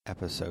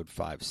episode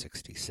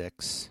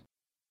 566,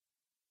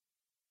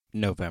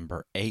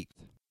 November 8th,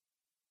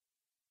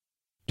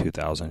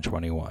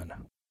 2021.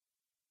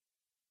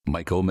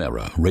 Mike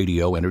O'Mara,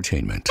 Radio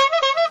Entertainment.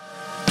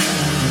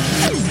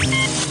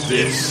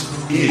 This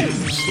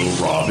is the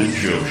Rob and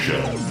Joe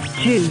Show.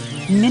 2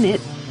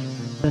 minutes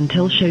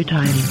until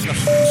showtime.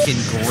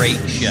 Fucking great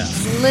show.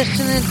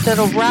 Listening to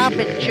the Rob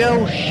and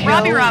Joe Show.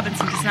 Robbie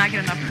Robinson does not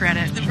get enough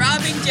credit. The Rob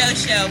and Joe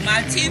Show,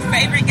 my two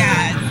favorite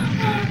guys.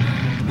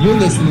 You're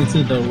listening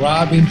to the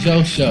Rob and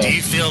Joe Show. Do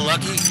you feel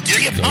lucky?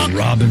 Do you The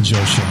Rob and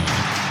Joe Show.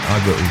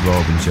 I've worked with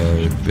Rob and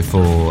Joe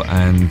before,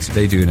 and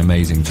they do an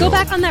amazing job. Go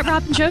back on that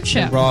Rob and Joe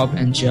Show. Rob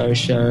and Joe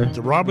Show.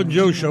 The Rob and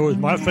Joe Show is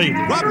my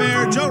favorite. Rob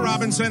Mayor, Joe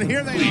Robinson,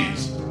 here they are.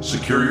 Please,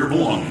 secure your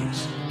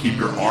belongings. Keep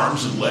your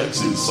arms and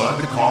legs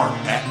inside the car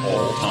at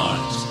all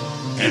times.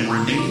 And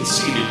remain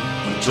seated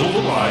until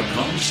the ride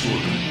comes to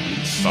a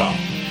complete stop.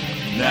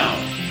 Now,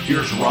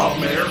 here's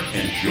Rob Mayer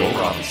and Joe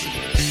Robinson.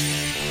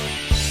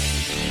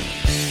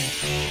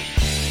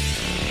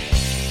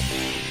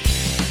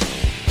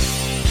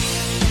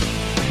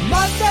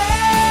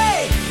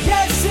 Monday,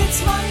 yes,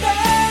 it's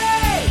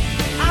Monday.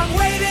 I'm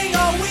waiting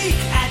all week,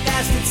 and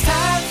as it's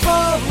time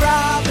for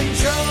Rob and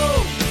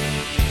Joe.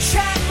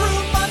 Chat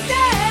room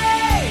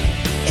Monday,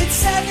 it's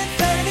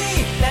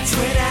 7:30. That's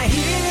when I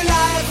hear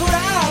live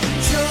Rob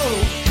and Joe.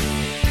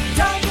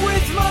 Done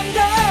with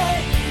Monday.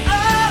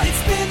 Oh,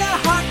 it's been a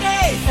hard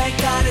day. Thank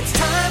God it's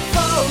time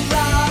for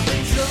Rob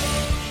and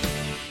Joe.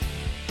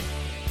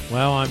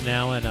 Well, I'm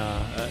now in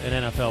an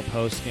NFL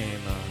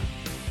postgame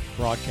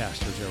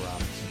broadcaster, Joe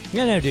Robinson.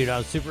 Yeah, no, dude, I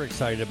was super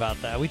excited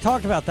about that. We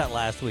talked about that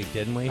last week,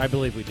 didn't we? I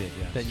believe we did,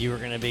 yes. That you were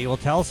going to be. Well,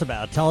 tell us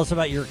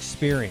about your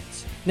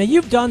experience. Now,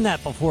 you've done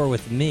that before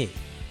with me.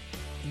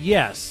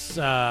 Yes,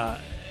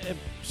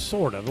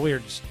 sort of. We were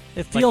just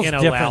It feels like in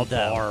a different, loud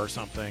though. bar or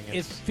something.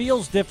 It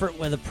feels different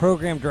when the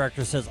program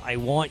director says, I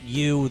want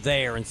you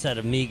there, instead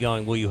of me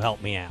going, will you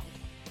help me out?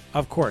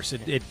 Of course,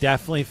 it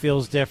definitely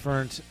feels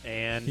different.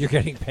 And You're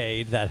getting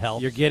paid. That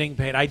helps. You're getting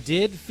paid. I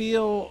did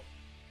feel...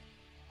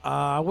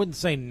 I wouldn't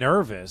say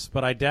nervous,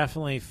 but I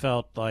definitely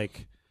felt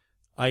like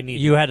I need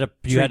to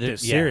treat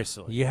this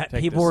seriously.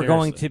 People were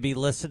going to be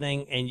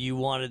listening, and you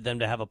wanted them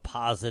to have a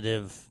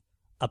positive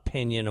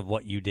opinion of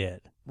what you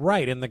did.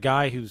 Right, and the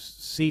guy whose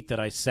seat that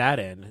I sat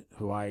in,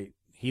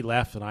 he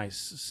left and I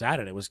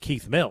sat in, it was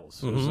Keith Mills,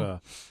 who was a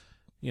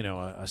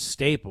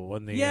staple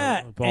in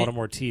the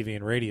Baltimore TV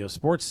and radio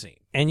sports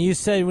scene. And you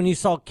said when you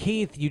saw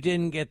Keith, you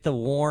didn't get the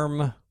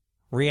warm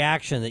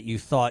reaction that you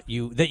thought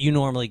that you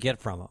normally get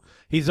from him.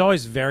 He's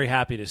always very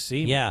happy to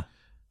see me. Yeah.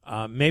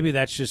 Maybe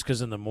that's just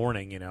because in the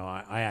morning,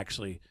 I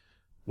actually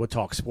would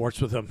talk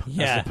sports with him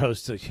as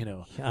opposed to,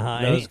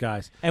 those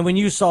guys. And when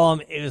you saw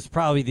him, it was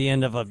probably the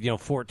end of a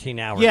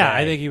 14-hour day.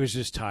 I think he was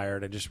just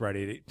tired and just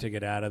ready to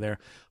get out of there.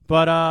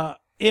 But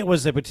it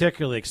was a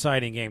particularly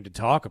exciting game to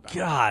talk about.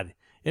 God,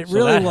 it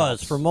really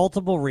was for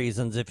multiple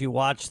reasons. If you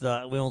watch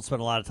we won't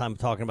spend a lot of time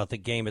talking about the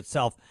game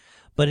itself,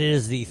 but it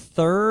is the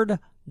third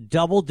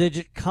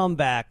double-digit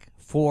comeback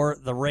for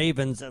the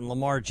Ravens and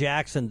Lamar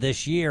Jackson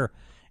this year,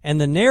 and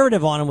the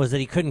narrative on him was that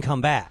he couldn't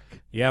come back.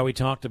 Yeah, we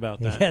talked about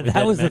that. Yeah,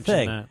 that was the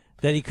thing,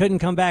 that he couldn't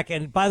come back.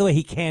 And by the way,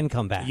 he can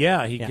come back.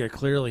 Yeah,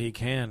 clearly he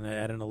can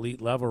at an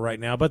elite level right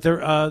now. But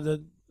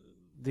the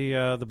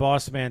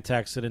boss man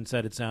texted and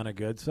said it sounded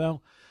good.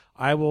 So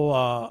I will.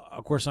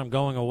 Of course, I'm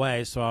going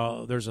away.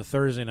 So there's a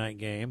Thursday night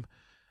game,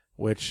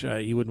 which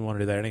you wouldn't want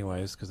to do that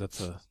anyways because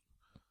that's a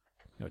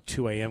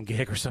 2 a.m.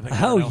 gig or something.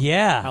 Oh,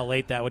 yeah. How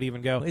late that would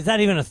even go. Is that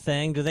even a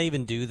thing? Do they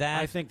even do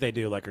that? I think they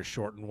do, like a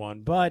shortened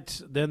one.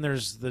 But then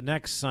there's the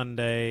next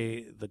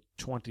Sunday, the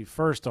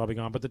 21st, I'll be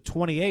gone. But the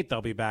 28th,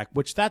 I'll be back,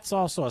 which that's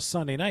also a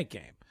Sunday night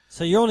game.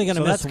 So you're only going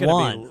to miss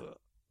one.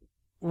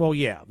 Well,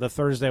 yeah, the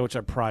Thursday, which I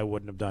probably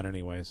wouldn't have done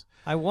anyways.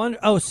 I wonder.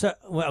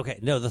 Okay.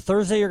 No, the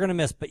Thursday you're going to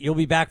miss, but you'll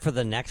be back for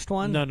the next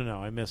one? No.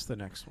 I missed the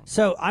next one.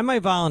 So I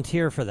might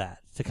volunteer for that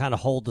to kind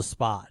of hold the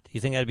spot. You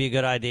think that'd be a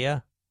good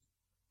idea?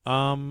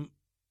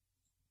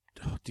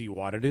 Do you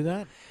want to do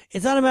that?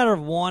 It's not a matter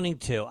of wanting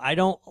to. I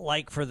don't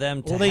like for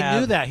them to. Well, they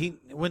knew that.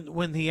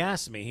 When he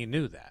asked me, he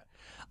knew that.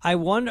 I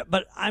wonder,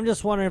 but I'm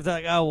just wondering if they're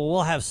like, oh, well,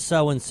 we'll have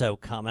so and so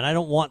come, and I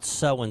don't want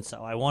so and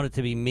so. I want it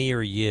to be me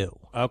or you.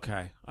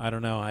 Okay, I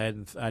don't know. I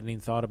hadn't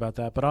even thought about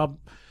that, but I'll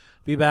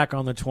be back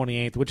on the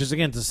 28th, which is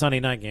again it's a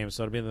Sunday night game,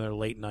 so it'll be another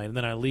late night, and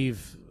then I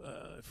leave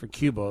for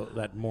Cuba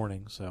that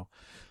morning. So,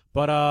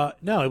 but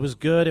no, it was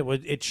good.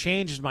 It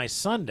changed my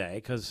Sunday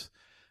because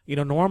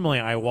normally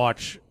I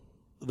watch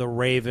the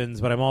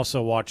Ravens, but I'm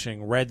also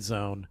watching Red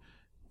Zone.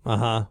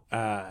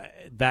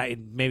 That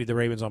maybe the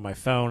Ravens on my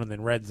phone and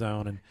then Red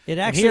Zone, and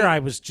here I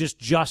was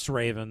just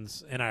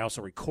Ravens, and I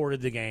also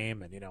recorded the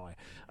game, and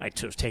I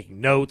was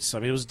taking notes. I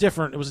mean, it was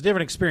different. It was a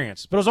different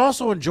experience, but it was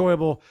also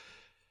enjoyable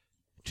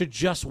to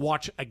just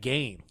watch a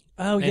game.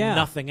 Oh, and yeah,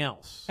 nothing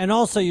else. And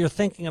also, you're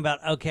thinking about,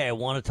 okay, I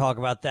want to talk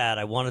about that.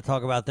 I want to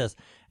talk about this,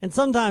 and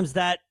sometimes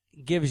that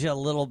gives you a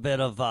little bit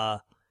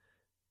of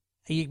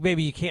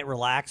maybe you can't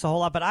relax a whole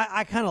lot, but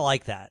I kind of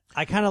like that.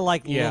 I kind of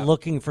like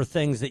looking for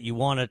things that you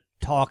want to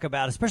talk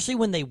about, especially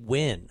when they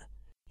win.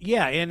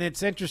 Yeah, and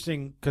it's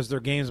interesting because their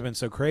games have been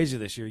so crazy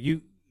this year.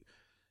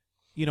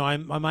 I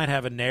might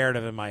have a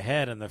narrative in my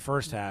head in the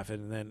first half,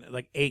 and then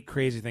like 8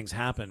 crazy things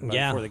happen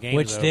before the game.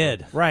 Which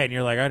did. Right, and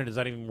you're like, is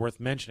that even worth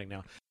mentioning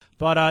now?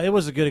 But it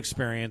was a good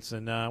experience,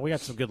 and we got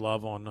some good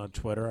love on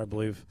Twitter, I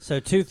believe. So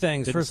 2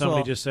 things. Didn't First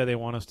somebody of all, just say they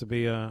want us to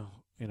be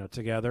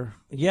together?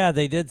 Yeah,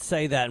 they did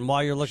say that. And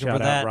while you're looking Shout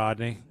for out that,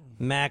 Rodney.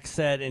 Mac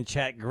said in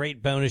chat,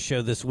 great bonus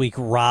show this week,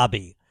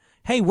 Robby.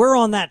 Hey, we're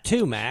on that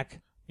too,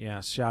 Mac.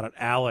 Yeah, shout out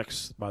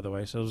Alex, by the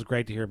way. So it was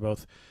great to hear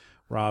both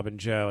Rob and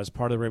Joe as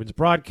part of the Ravens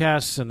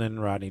broadcasts, and then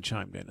Rodney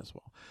chimed in as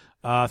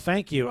well.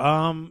 Thank you.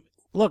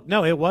 Look,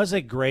 no, it was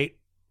a great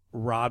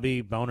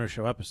Robby boner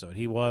show episode.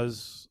 There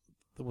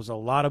was a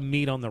lot of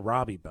meat on the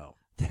Robby bone.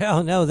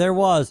 Oh, no, there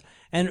was.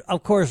 And,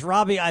 of course,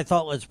 Robby I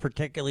thought was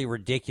particularly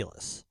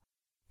ridiculous,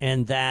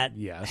 and that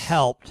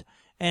helped.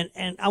 And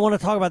I want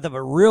to talk about that,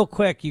 but real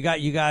quick, you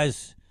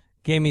guys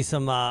gave me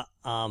some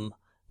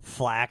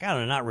flack. I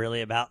don't know, not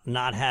really, about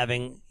not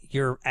having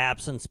your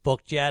absence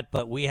booked yet,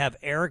 but we have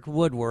Eric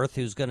Woodworth,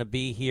 who's going to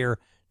be here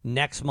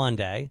next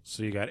Monday.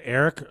 So you got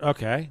Eric,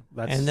 okay.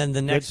 And then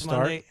the next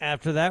Monday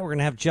after that, we're going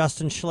to have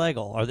Justin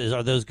Schlegel.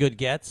 Are those good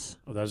gets?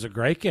 Well, those are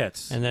great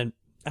gets. And then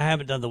I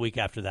haven't done the week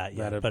after that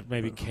yet. But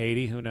maybe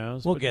Katie, who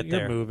knows? We'll get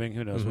there. You're moving,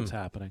 who knows what's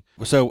happening.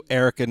 So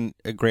Eric and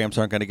Gramps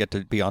aren't going to get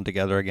to be on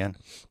together again?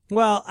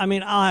 Well, I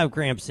mean, I'll have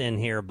Gramps in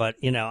here, but,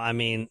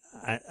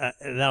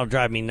 that'll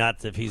drive me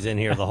nuts if he's in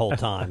here the whole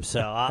time.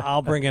 So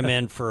I'll bring him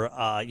in for,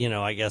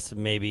 I guess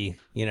maybe,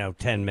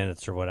 10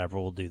 minutes or whatever.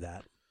 We'll do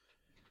that.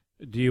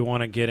 Do you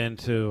want to get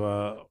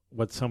into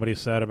what somebody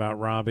said about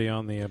Robby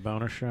on the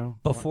boner show?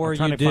 Before I'm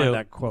trying you to do, find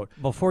that quote.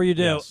 Before you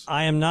do, Yes.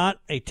 I am not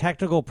a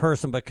technical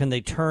person, but can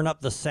they turn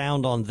up the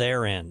sound on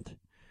their end?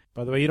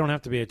 By the way, you don't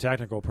have to be a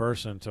technical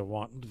person to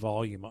want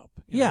volume up.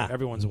 Yeah.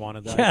 Everyone's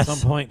wanted that Yes. at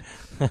some point.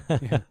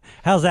 Yeah.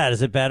 How's that?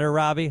 Is it better,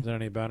 Robby? Is it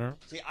any better?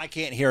 See, I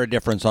can't hear a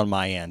difference on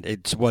my end.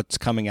 It's what's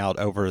coming out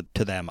over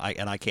to them,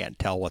 and I can't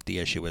tell what the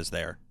issue is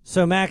there.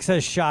 So Max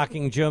says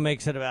shocking. Joe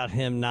makes it about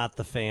him, not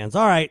the fans.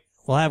 All right.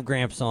 We'll have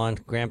Gramps on.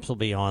 Gramps will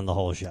be on the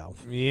whole show.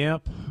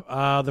 Yep.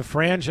 The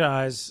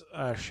franchise,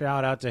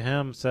 shout out to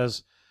him,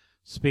 says,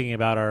 speaking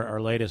about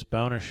our latest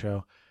bonus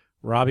show,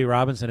 Robby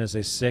Robinson is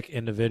a sick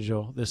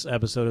individual. This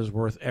episode is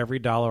worth every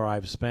dollar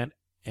I've spent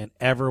and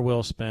ever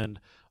will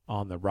spend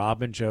on the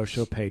Rob and Joe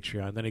Show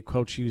Patreon. Then he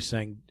quotes you,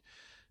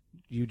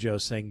 Joe,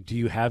 saying, do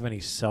you have any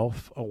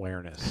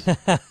self-awareness?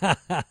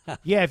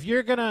 Yeah, if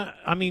you're going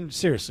to,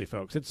 seriously,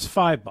 folks, it's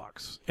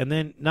 $5. And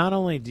then not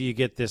only do you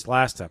get this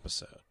last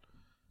episode,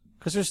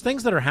 because there's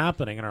things that are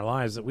happening in our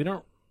lives that we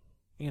don't,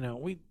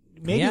 we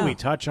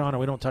touch on or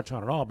we don't touch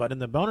on at all. But in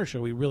the bonus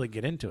show, we really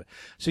get into it.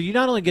 So you're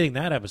not only getting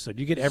that episode,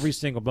 you get every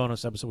single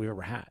bonus episode we've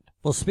ever had.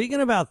 Well,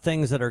 speaking about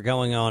things that are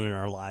going on in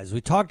our lives, we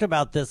talked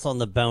about this on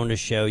the bonus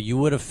show. You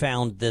would have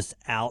found this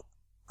out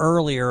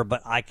earlier,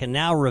 but I can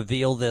now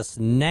reveal this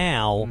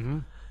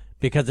now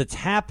because it's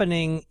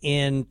happening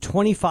in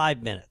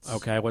 25 minutes.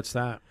 Okay, what's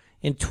that?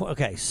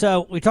 Okay,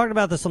 so we talked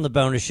about this on the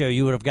bonus show.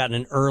 You would have gotten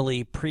an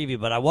early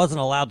preview, but I wasn't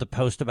allowed to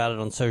post about it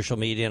on social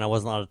media, and I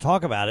wasn't allowed to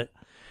talk about it.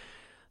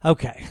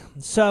 Okay,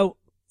 so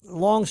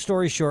long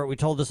story short, we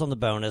told this on the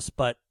bonus,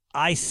 but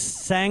I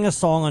sang a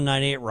song on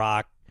 98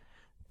 Rock.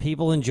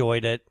 People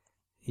enjoyed it.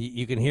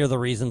 You can hear the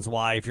reasons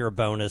why if you're a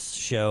bonus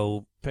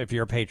show, if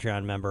you're a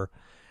Patreon member.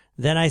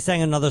 Then I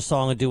sang another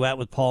song, a duet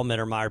with Paul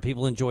Mittermeier.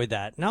 People enjoyed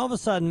that. Now all of a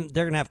sudden,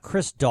 they're going to have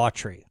Chris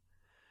Daughtry,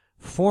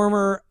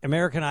 former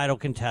American Idol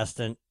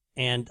contestant,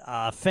 and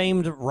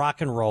famed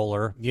rock and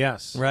roller.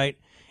 Yes. Right?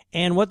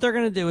 And what they're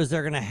going to do is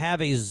they're going to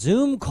have a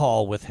Zoom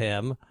call with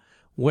him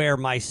where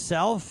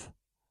myself,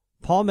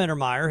 Paul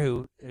Mittermeier,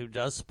 who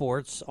does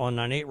sports on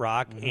 98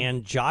 Rock,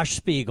 and Josh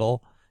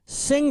Spiegel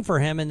sing for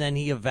him, and then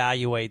he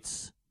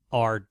evaluates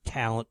our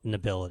talent and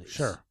abilities.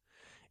 Sure.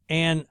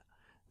 And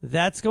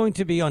that's going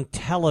to be on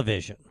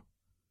television.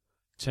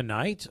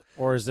 Tonight?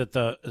 Or is it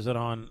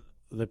on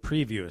the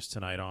preview is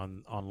tonight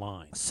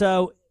online?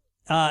 So,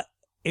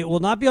 it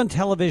will not be on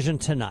television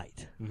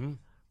tonight. Mm-hmm.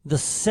 The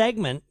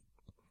segment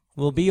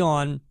will be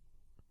on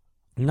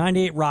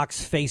 98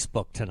 Rock's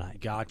Facebook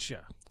tonight.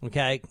 Gotcha.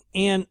 Okay?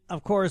 And,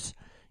 of course,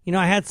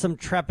 I had some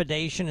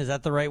trepidation. Is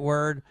that the right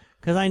word?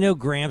 Because I know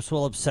Gramps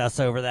will obsess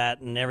over that,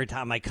 and every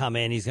time I come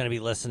in, he's going to be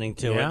listening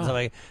to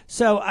it.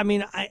 So,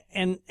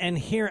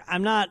 here,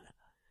 I'm not,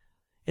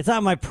 it's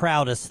not my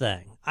proudest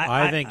thing.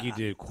 I think you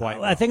do quite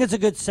well. I think it's a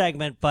good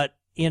segment, but,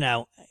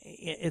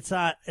 it's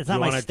not my stand-up. You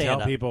want to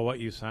tell people what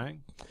you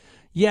sang?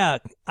 Yeah,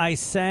 I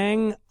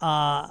sang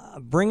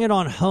Bring It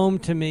On Home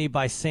to Me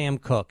by Sam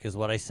Cooke is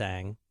what I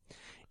sang.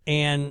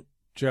 And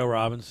Joe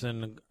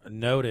Robinson,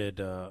 noted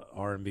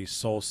R&B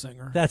soul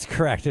singer. That's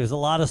correct. It was a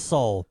lot of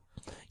soul.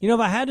 If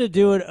I had to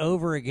do it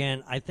over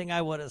again, I think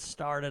I would have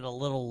started a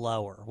little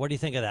lower. What do you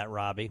think of that,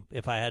 Robby?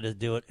 If I had to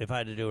do it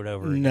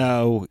over again?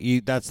 No,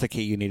 that's the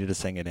key. You needed to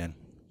sing it in.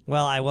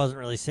 Well, I wasn't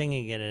really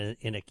singing it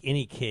in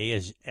any key,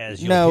 as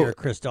you'll hear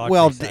Chris Daughtry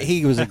well, say.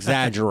 he was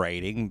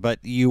exaggerating, but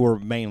you were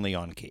mainly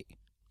on key.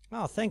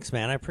 Oh, thanks,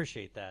 man. I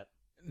appreciate that.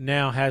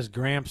 Now, has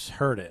Gramps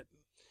heard it?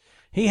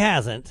 He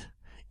hasn't,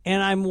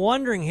 and I'm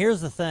wondering.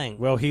 Here's the thing.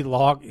 Will he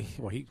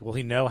will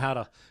he know how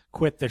to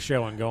quit the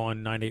show and go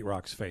on 98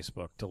 Rock's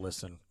Facebook to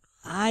listen?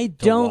 I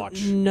don't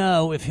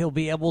know if he'll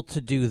be able to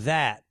do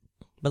that.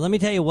 But let me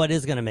tell you what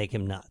is going to make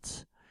him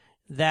nuts.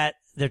 That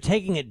they're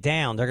taking it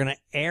down. They're going to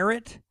air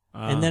it,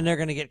 and then they're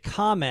going to get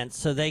comments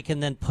so they can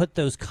then put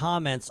those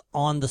comments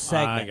on the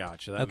segment. I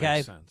got you. That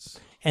makes sense.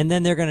 And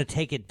then they're going to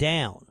take it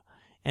down.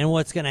 And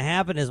what's going to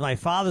happen is my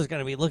father's going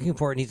to be looking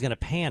for it, and he's going to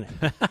panic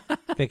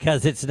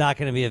because it's not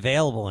going to be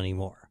available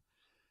anymore.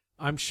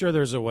 I'm sure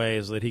there's a way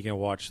that he can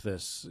watch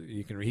this.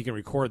 He can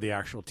record the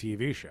actual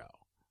TV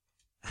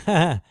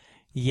show.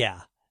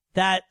 Yeah,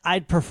 that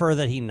I'd prefer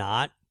that he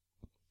not.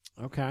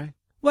 Okay.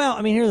 Well,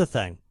 I mean, here's the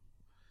thing.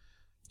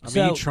 Are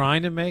you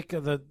trying to make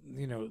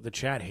the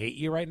chat hate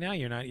you right now?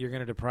 You're going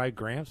to deprive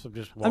Gramps of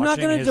just watching. I'm not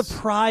going to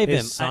deprive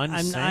him.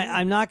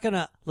 I'm not going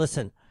to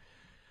listen.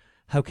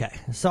 Okay,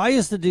 so I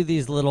used to do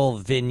these little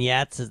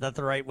vignettes. Is that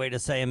the right way to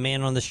say a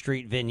man on the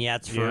street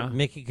vignettes for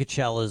Mickey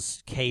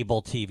Coachella's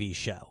cable TV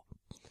show?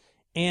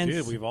 And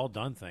dude, we've all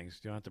done things.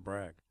 You don't have to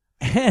brag.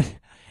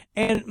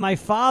 And my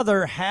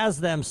father has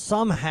them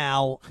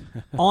somehow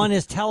on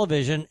his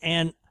television,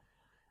 and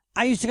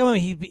I used to come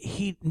in.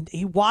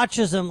 He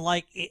watches them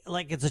like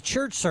it's a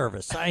church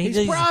service.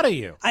 He's proud of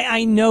you.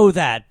 I know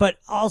that, but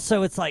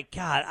also it's like,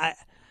 God,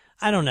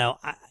 I don't know.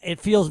 It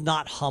feels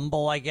not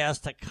humble, I guess,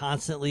 to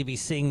constantly be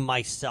seeing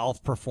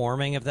myself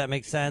performing, if that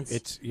makes sense.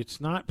 It's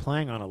not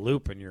playing on a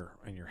loop in your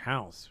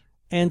house.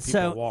 And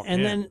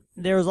then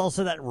there was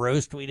also that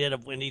roast we did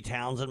of Wendy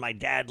Townsend. My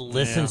dad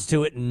listens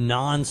to it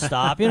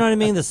nonstop. You know what I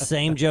mean? The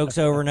same jokes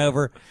over and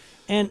over.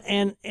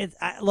 And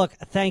look,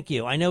 thank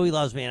you. I know he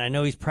loves me and I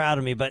know he's proud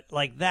of me, but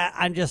like that,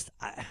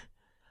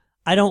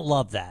 I don't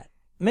love that.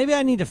 Maybe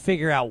I need to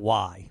figure out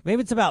why.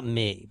 Maybe it's about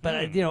me,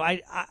 but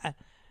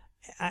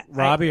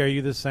Robby, are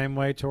you the same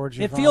way towards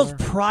your father? It feels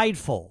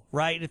prideful,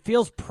 right? It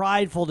feels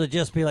prideful to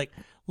just be like,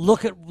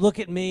 look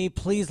at me,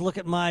 please look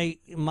at my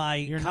You're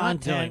content. not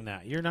doing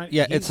that. You're not.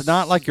 Yeah, it's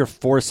not like you're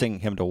forcing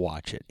him to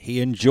watch it.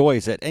 He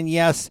enjoys it, and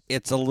yes,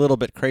 it's a little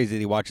bit crazy that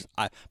he watches.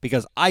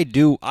 Because I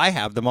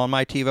have them on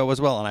my TiVo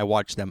as well, and I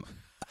watch them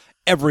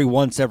every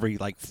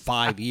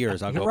 5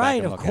 years. I'll go back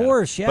and look of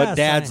course, at them. yes. But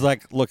Dad's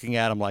like looking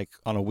at them like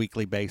on a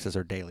weekly basis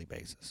or daily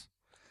basis.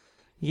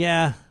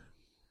 Yeah.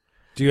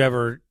 Do you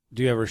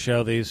ever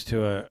show these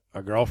to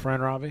a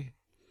girlfriend, Robby?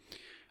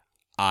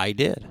 I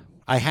did.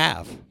 I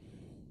have.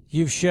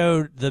 You've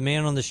showed the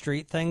man on the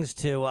street things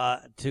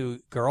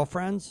to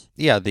girlfriends?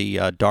 Yeah, the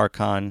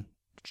Darkon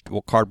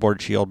cardboard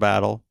shield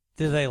battle.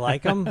 Do they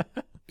like them?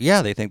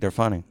 Yeah, they think they're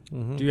funny.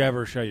 Mm-hmm. Do you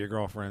ever show your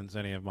girlfriends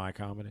any of my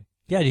comedy?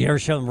 Yeah, do you ever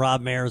show them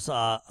Rob Mayer's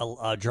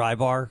Dry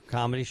Bar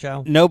comedy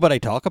show? No, but I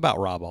talk about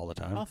Rob all the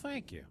time. Oh,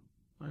 thank you.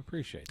 I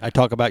appreciate that. I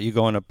talk about you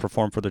going to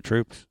perform for the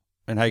troops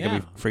and how you can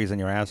be freezing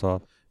your ass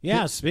off.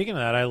 Yeah, speaking of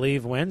that, I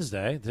leave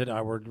Wednesday.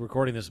 We're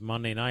recording this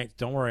Monday night.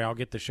 Don't worry, I'll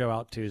get the show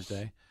out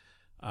Tuesday.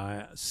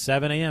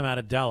 7 a.m. out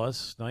of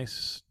Dulles.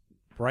 Nice,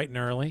 bright and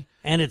early.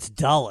 And it's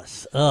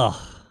Dulles. Ugh.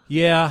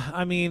 Yeah,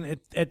 I mean,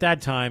 at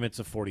that time, it's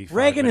a 45-minute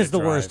Reagan is the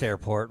drive. worst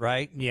airport,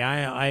 right? Yeah,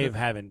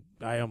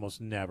 I almost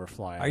never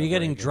fly out Are you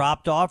getting Reagan.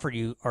 dropped off, or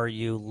are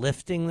you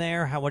lifting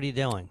there? What are you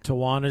doing?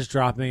 Tawana's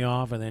dropping me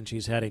off, and then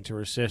she's heading to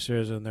her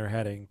sister's, and they're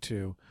heading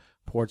to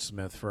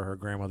Portsmouth for her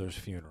grandmother's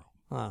funeral.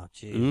 Oh,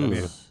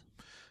 jeez.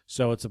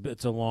 So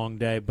it's a long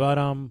day, but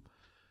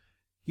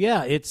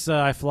yeah, it's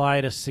I fly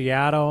to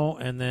Seattle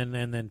and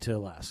then to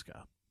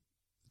Alaska.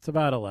 It's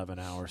about 11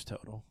 hours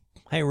total.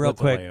 Hey, real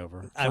quick,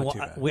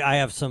 I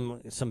have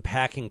some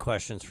packing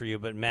questions for you,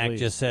 but Mac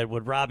just said,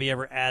 would Robby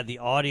ever add the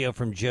audio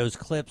from Joe's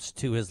clips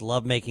to his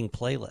lovemaking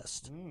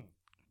playlist?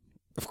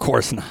 Of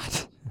course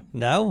not.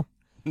 No?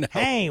 No.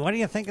 Hey, what do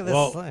you think of this?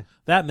 Well,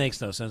 that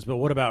makes no sense, but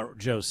what about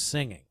Joe's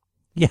singing?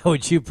 Yeah,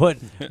 would you put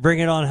Bring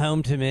It On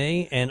Home to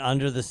Me and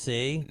Under the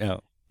Sea?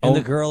 No. And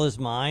The Girl Is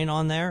Mine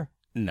on there?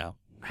 No.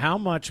 How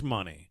much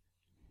money,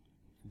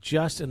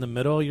 just in the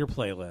middle of your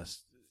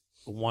playlist,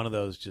 one of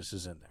those just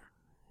is in there?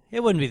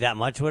 It wouldn't be that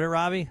much, would it,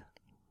 Robby?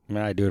 I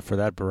mean, I do it for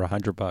that for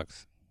 $100.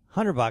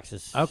 $100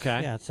 is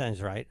okay. Yeah, it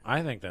sounds right.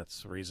 I think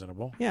that's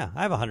reasonable. Yeah,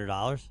 I have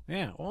 $100.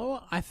 Yeah,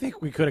 well, I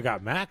think we could have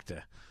got Mac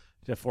to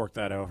fork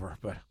that over,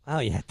 but oh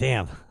yeah,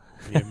 damn.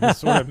 You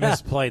sort of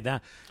misplayed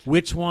that.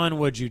 Which one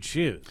would you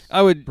choose?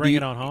 I would Bring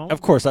It On Home.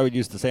 Of course, I would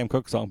use the Sam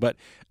Cooke song, but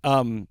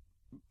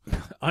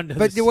Under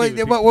but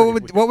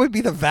what would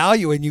be the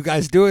value in you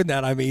guys doing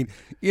that? I mean,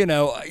 I'm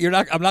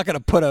not going to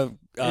put a.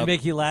 It'd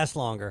make you last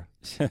longer.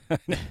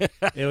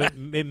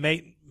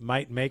 It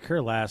might make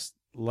her last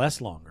less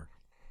longer.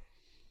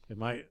 It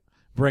might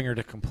bring her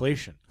to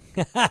completion.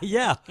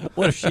 Yeah.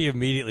 What if she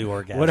immediately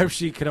orgasms? What if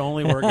she could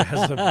only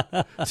orgasm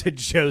to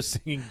Joe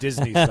singing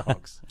Disney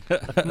songs?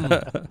 Hmm.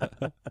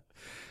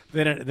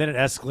 Then it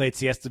escalates.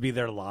 He has to be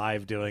there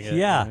live doing it.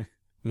 Yeah.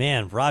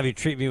 Man, Robby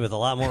treat me with a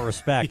lot more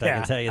respect, I Yeah.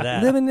 can tell you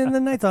that. Living in the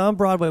Nights on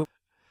Broadway.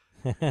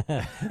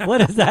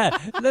 What is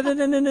that? Living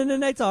in the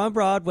Nights on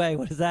Broadway.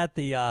 What is that?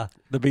 The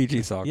Bee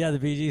Gees song. Yeah, the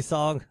Bee Gees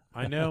song.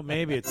 I know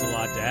maybe it's a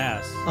lot to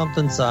ask.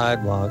 Something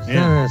sidewalks.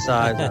 Yeah.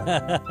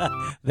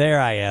 Sidewalks.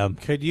 There I am.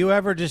 Could you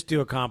ever just do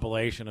a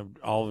compilation of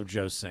all of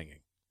Joe's singing?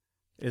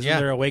 Isn't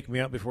there a Wake Me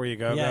Up Before You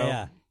Go?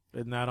 Yeah.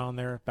 Isn't that on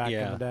there back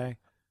in the day?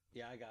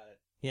 Yeah, I got it.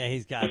 Yeah,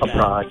 he's got A that.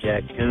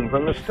 project tuned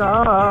from the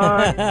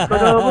start, but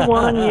over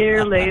 1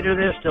 year later,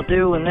 they're still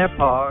doing their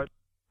part.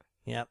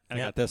 Yep. I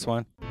got this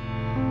one.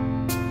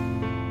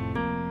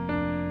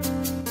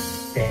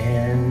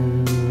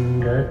 And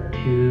the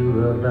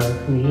two of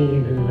us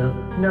need look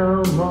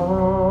no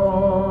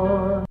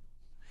more.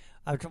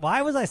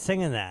 Why was I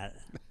singing that?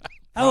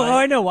 Oh,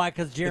 I know why.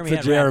 Because Jeremy It's a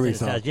had Jeremy raps in his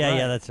song. head.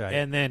 Yeah, that's right.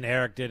 And then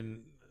Eric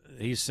didn't.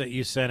 You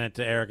sent it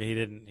to Eric. And he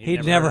didn't.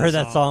 He'd never heard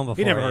that song before.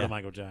 He never heard yeah. of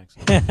Michael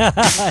Jackson.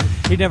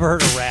 He'd never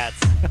heard of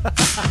Rats.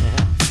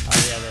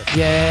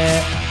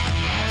 Yeah.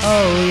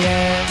 Oh,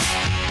 yeah.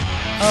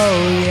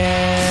 Oh,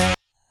 yeah.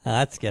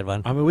 That's a good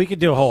one. I mean, we could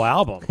do a whole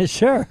album.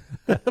 Sure.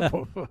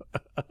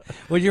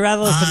 Would you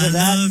rather listen to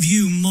that? I love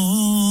you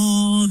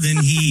more than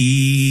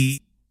he.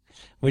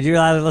 Would you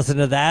rather listen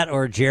to that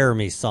or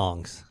Jeremy's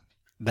songs?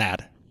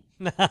 That.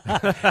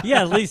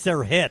 Yeah, at least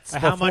they're hits.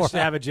 How much before- to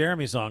have a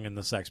Jeremy song in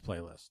the sex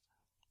playlist?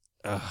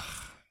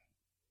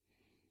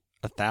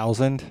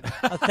 1,000.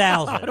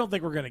 1,000. I don't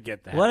think we're gonna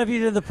get that. What if you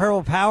did the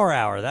Purple Power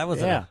Hour? That was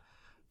Yeah.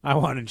 I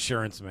want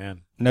insurance,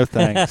 man. No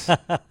thanks.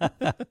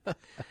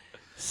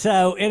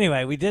 So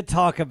anyway, we did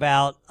talk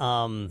about.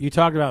 You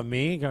talked about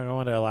me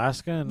going to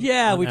Alaska. And,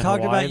 Yeah, we and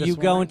talked Hawaii about this you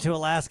morning? going to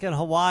Alaska and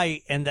Hawaii,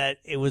 and that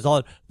it was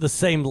on the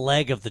same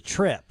leg of the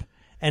trip,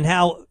 and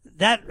how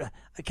that.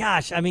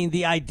 Gosh, I mean,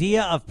 the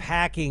idea of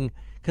packing.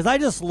 Because I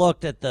just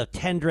looked at the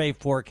 10-day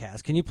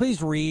forecast. Can you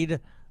please read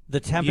the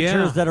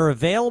temperatures that are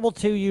available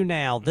to you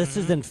now? This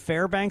is in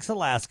Fairbanks,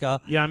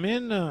 Alaska. Yeah, I'm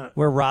in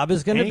where Rob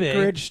is going to be.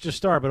 Anchorage to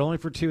start, but only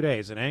for 2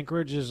 days. And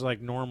Anchorage is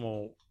like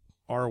normal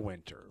our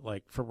winter.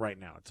 Like for right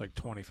now, it's like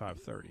 25,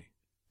 30.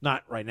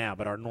 Not right now,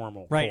 but our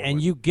normal. Right, cold and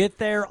winter. you get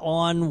there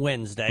on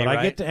Wednesday, But right?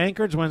 I get to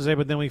Anchorage Wednesday,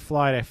 but then we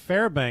fly to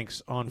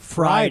Fairbanks on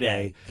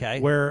Friday, okay.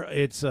 where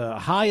it's a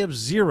high of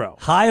 0.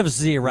 High of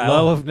 0.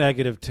 Low of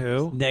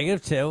 -2.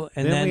 -2.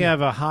 And then we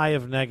have a high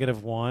of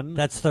 -1.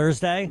 That's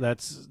Thursday?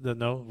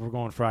 No, we're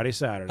going Friday,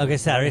 Saturday. Okay,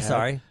 Saturday, Then we have-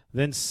 sorry.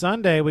 Then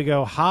Sunday we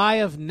go high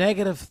of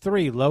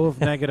 -3, low of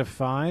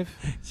 -5.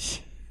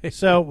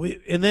 So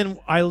and then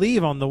I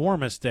leave on the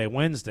warmest day,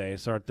 Wednesday,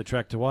 start the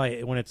trek to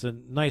Hawaii when it's a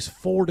nice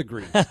 4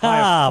 degrees.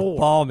 High of 4.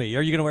 Balmy.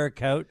 Are you going to wear a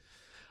coat?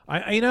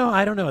 I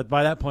don't know.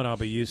 By that point, I'll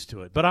be used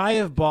to it. But I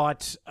have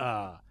bought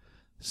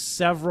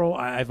several.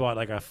 I bought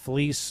like a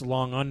fleece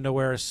long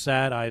underwear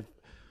set.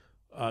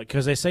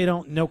 Because they say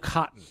no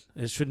cotton.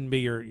 It shouldn't be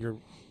your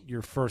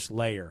first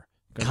layer.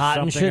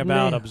 Cotton something shouldn't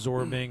about be?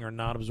 absorbing or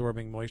not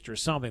absorbing moisture,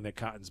 something that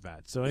cotton's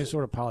bad. So any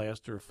sort of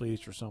polyester or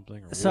fleece or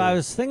something. Or So wool. I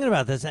was thinking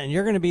about this, and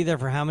you're going to be there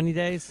for how many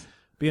days?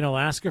 Be in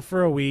Alaska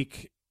for a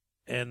week,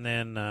 and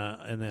then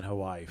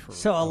Hawaii for.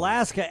 So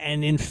Alaska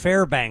and in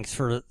Fairbanks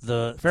for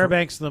the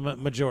Fairbanks, the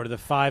majority, the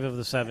 5 of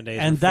the 7 days.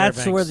 and are that's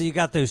Fairbanks. where you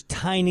got those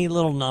tiny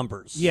little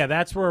numbers. Yeah,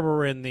 that's where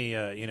we're in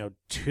the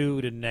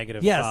 2 to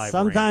 -5. Yes,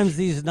 sometimes range.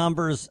 these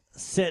numbers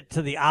sit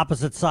to the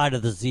opposite side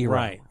of the 0.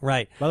 Right.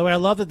 Right. By the way, I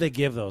love that they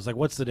give those. Like,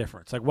 what's the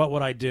difference? Like, what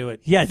would I do at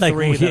Yeah, it's like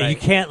 3 that you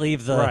can't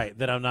leave the right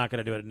that I'm not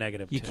going to do it at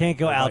 -2. You can't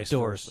go or vice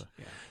outdoors. versa.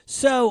 Yeah.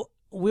 So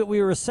what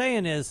we were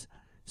saying is,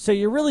 so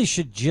you really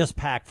should just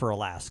pack for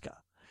Alaska.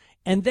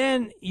 And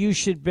then you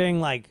should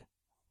bring like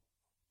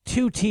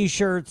 2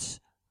 T-shirts,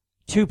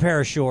 2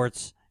 pair of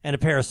shorts, and a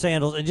pair of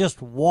sandals, and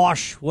just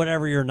wash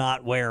whatever you're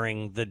not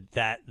wearing. You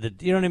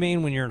know what I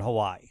mean when you're in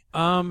Hawaii.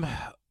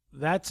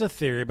 That's a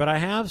theory, but I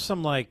have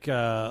some like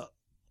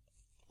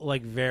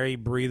very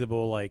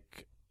breathable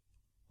like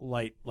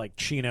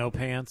chino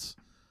pants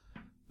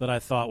that I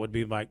thought would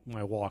be my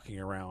walking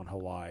around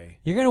Hawaii.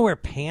 You're gonna wear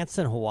pants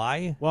in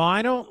Hawaii? Well,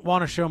 I don't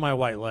want to show my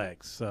white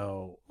legs,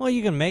 so Well,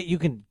 you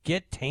can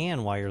get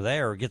tan while you're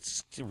there, or get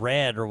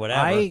red or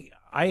whatever.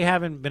 I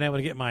haven't been able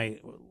to get my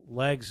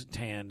legs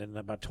tanned in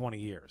about 20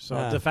 years.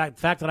 So the fact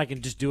that I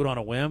can just do it on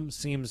a whim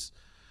seems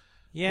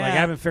like I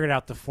haven't figured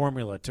out the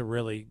formula to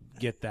really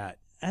get that.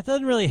 That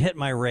doesn't really hit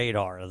my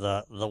radar,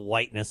 the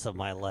whiteness of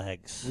my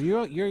legs.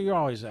 Well, you're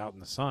always out in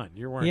the sun.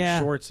 You're wearing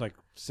shorts like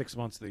 6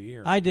 months of the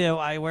year. I do.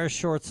 I wear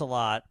shorts a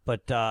lot,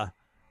 but all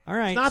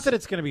right. It's not that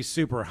it's going to be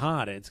super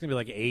hot. It's going to be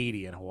like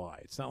 80 in Hawaii.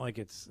 It's not like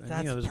it's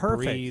there's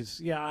perfect. breeze.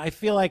 Yeah,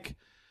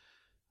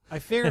 I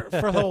figure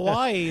for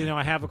Hawaii,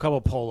 I have a couple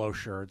polo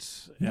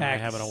shirts. And I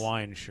have an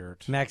Hawaiian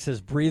shirt. Max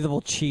says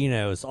breathable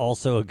chinos,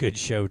 also a good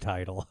show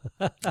title.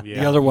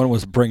 The other one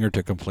was Bring Her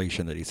to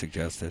Completion that he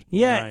suggested.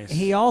 Yeah, Nice.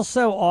 he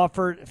also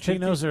offered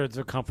Chinos are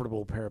a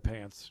comfortable pair of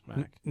pants,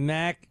 Mac.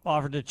 Mac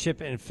offered to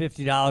chip in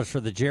 $50 for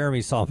the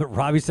Jeremy song, but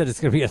Robbie said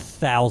it's going to be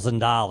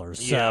 $1,000.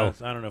 So Yeah,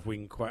 I don't know if we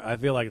can quite. I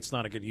feel like it's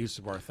not a good use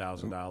of our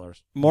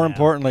 $1,000. More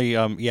importantly,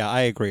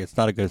 I agree. It's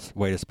not a good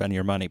way to spend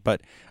your money.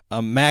 But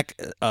Mac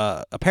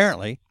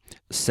apparently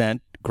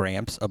sent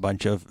Gramps a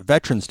bunch of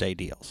Veterans Day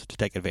deals to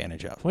take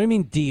advantage of. What do you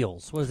mean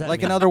deals? What does that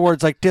like mean? in other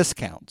words, like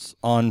discounts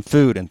on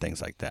food and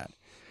things like that.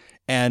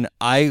 And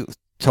I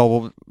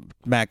told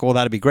Mac, well,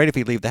 that'd be great if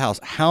he'd leave the house.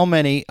 How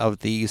many of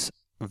these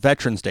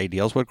Veterans Day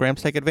deals would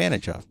Gramps take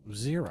advantage of?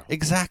 0.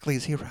 Exactly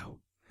 0.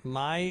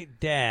 My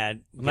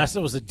dad... Unless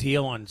it was a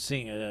deal on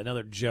seeing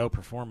another Joe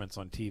performance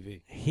on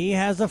TV. He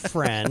has a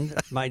friend,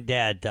 my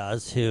dad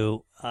does,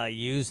 who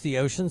used the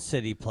Ocean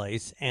City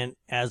place, and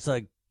as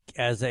a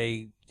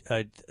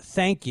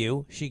thank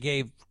you, she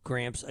gave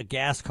Gramps a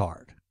gas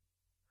card.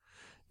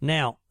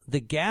 Now, the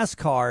gas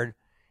card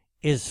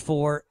is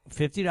for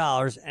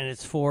 $50, and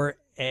it's for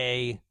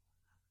a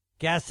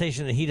gas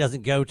station that he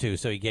doesn't go to,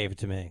 so he gave it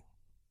to me.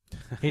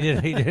 He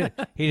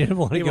didn't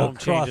want to He go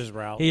won't across. change his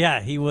route.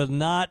 Yeah, he would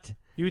not.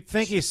 You would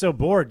think he's so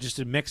bored just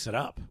to mix it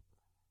up.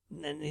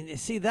 And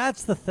see,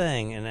 that's the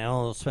thing, and I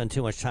don't spend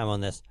too much time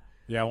on this.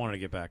 Yeah, I wanted to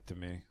get back to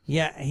me.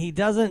 Yeah, he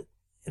doesn't.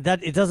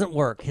 It doesn't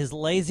work. His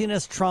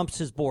laziness trumps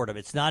his boredom.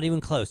 It's not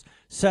even close.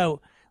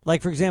 So,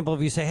 like for example,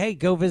 if you say, "Hey,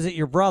 go visit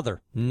your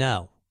brother,"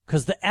 no,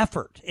 because the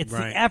effort. It's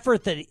Right. the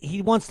effort that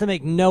he wants to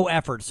make no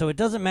effort. So it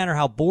doesn't matter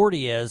how bored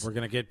he is. We're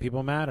gonna get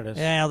people mad at us.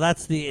 Yeah,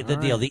 that's the All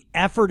deal. right. The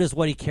effort is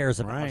what he cares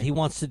about. Right. He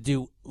wants to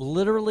do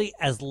literally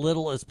as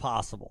little as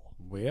possible.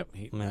 Well, yep,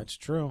 that's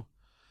true.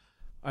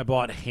 I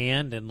bought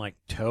hand and like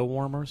toe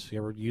warmers. You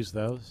ever use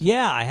those?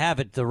 Yeah, I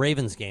have it. The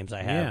Ravens games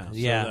I have.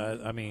 Yeah.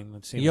 So, I mean,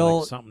 it seems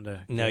like something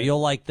to. No, get.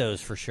 you'll like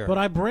those for sure. But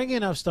I bring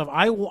enough stuff.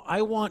 I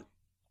want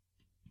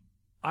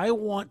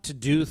to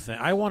do things.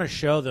 I want to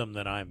show them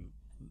that I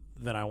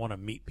want to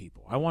meet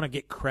people. I want to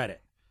get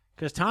credit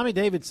because Tommy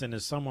Davidson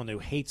is someone who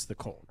hates the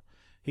cold.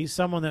 He's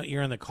someone that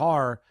you're in the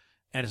car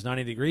and it's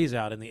 90 degrees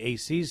out and the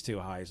AC's too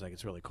high. He's like,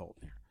 it's really cold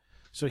here.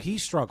 So he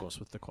struggles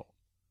with the cold.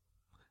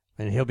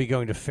 And he'll be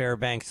going to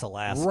Fairbanks,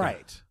 Alaska.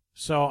 Right.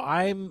 So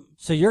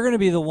you're going to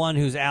be the one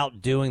who's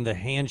out doing the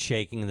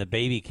handshaking and the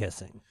baby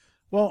kissing.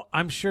 Well,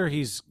 I'm sure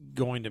he's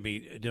going to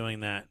be doing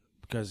that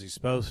because he's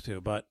supposed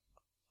to, but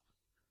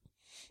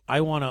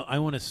I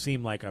want to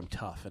seem like I'm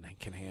tough and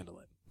can handle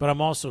it. But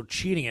I'm also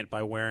cheating it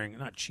by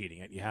not cheating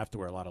it. You have to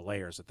wear a lot of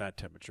layers at that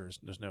temperature.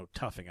 There's no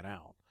toughing it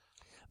out.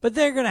 But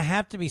they're going to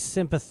have to be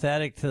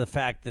sympathetic to the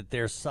fact that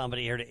there's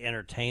somebody here to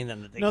entertain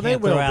them that they No, can't they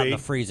will throw out be. in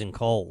the freezing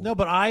cold. No,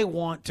 but I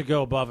want to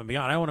go above and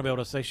beyond. I want to be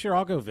able to say, sure,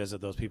 I'll go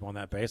visit those people on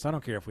that base. I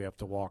don't care if we have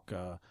to walk,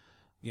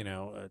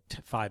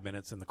 5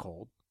 minutes in the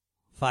cold.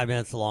 5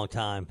 minutes is a long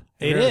time.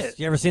 It is.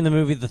 You ever seen the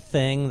movie The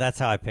Thing? That's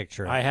how I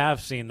picture it. I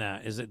have seen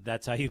that.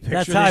 That's how you picture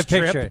That's how I this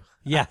trip? picture it.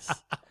 Yes.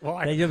 Well,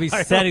 that you'll be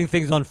setting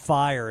things on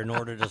fire in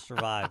order to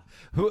survive.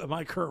 Who am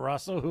I, Kurt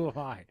Russell? Who am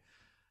I?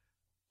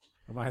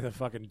 Am I the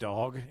fucking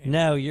dog?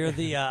 No, you're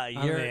the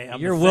I'm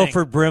you're the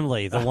Wilford thing.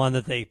 Brimley, the one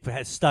that they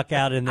had stuck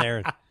out in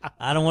there.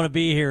 I don't want to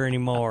be here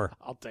anymore.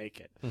 I'll take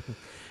it.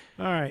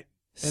 All right.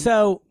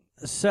 So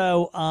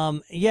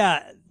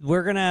yeah,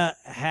 we're gonna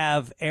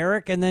have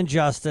Eric and then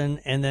Justin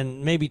and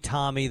then maybe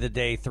Tommy the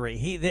day 3.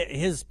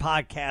 His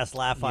podcast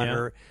Laugh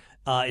Under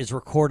is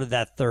recorded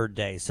that third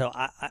day. So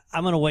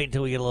I'm gonna wait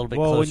until we get a little bit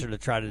closer to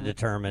try to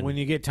determine. When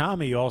you get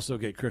Tommy, you also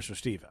get Chris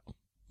Restivo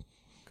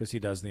because he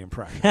does the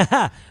impression.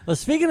 Well,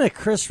 speaking of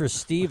Chris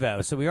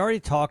Restivo, so we already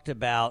talked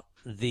about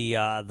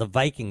the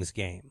Vikings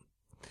game,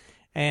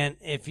 and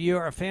if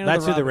you're a fan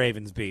That's of who the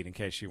Ravens beat, in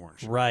case you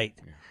weren't sure. Right.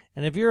 Yeah.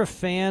 And if you're a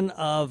fan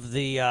of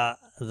the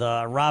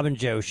Rob and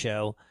Joe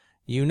show,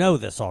 you know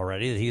this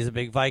already, that he's a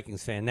big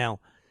Vikings fan. Now,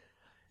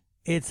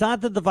 it's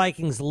not that the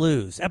Vikings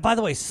lose. And by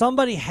the way,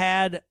 somebody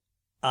had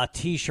a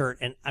T-shirt,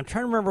 and I'm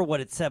trying to remember what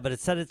it said, but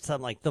it said it's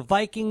something like, the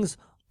Vikings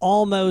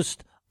always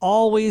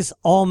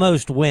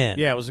win.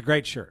 Yeah, it was a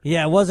great shirt.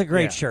 Yeah, it was a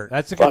great shirt.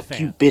 That's a good fan. Fuck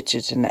you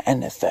bitches in the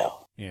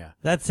NFL. Yeah.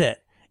 That's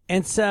it.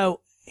 And so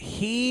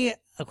he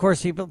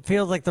feels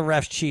like the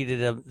refs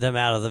cheated them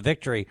out of the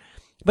victory.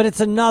 But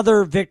it's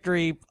another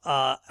victory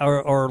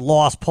or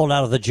loss pulled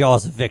out of the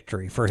jaws of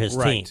victory for his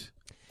team.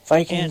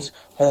 Vikings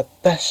are the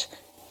best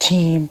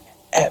team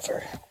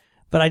ever.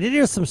 But I did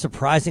hear some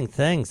surprising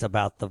things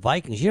about the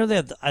Vikings. You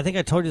know, I think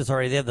I told you this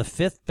already. They have the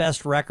 5th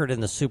best record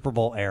in the Super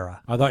Bowl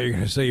era. I thought you were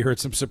going to say you heard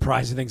some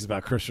surprising things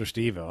about Chris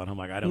Restivo, and I'm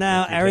like, I don't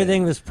No, think you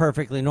everything did. was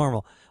perfectly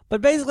normal.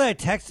 But basically, I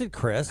texted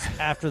Chris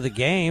after the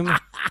game.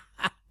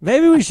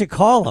 Maybe we should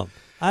call him.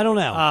 I don't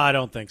know. I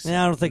don't think so.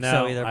 Yeah, I don't think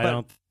so either. I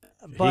don't.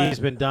 But he's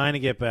been dying to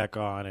get back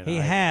on, and he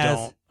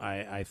has.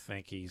 I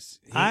think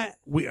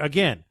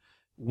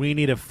we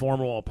need a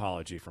formal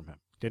apology from him.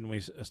 Didn't we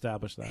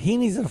establish that? He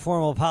needs a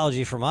formal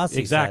apology from us.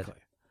 Exactly. He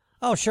said.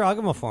 Oh, sure. I'll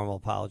give him a formal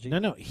apology.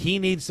 No. He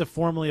needs to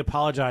formally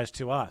apologize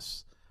to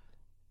us.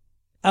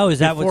 Oh, is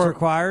that what's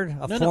required?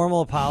 A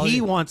formal apology?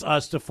 He wants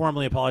us to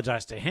formally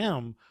apologize to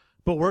him,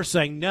 but we're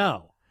saying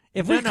no.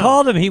 If we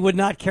called him, he would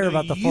not care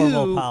about the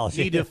formal apology.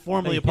 You need to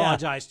formally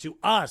apologize to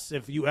us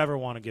if you ever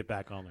want to get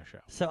back on the show.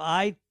 So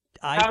I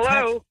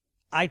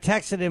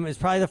texted him. It's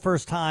probably the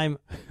first time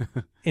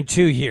in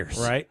 2 years.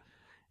 Right.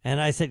 And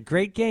I said,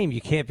 great game.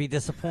 You can't be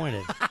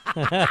disappointed.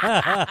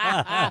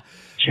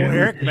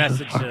 Eric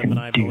messaged him, and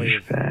I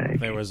believe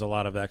there was a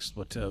lot of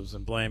expletives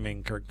and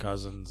blaming Kirk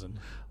Cousins and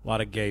a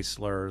lot of gay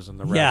slurs and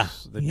the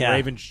refs. The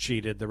Ravens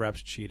cheated. The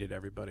refs cheated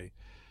everybody.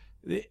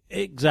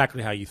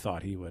 Exactly how you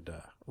thought he would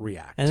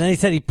react. And then he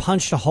said he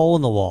punched a hole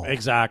in the wall.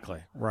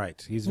 Exactly.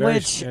 Right. He's very.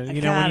 When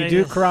you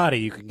do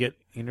karate, you can get.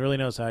 He really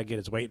knows how to get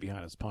his weight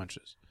behind his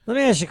punches. Let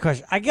me ask you a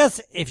question. I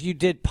guess if you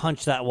did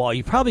punch that wall,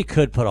 you probably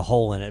could put a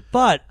hole in it,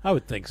 but I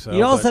would think so.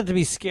 You also have to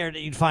be scared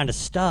that you'd find a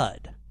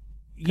stud.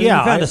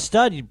 Yeah, if you found a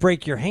stud, you'd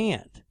break your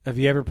hand. Have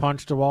you ever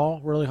punched a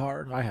wall really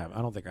hard? I have.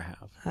 I don't think I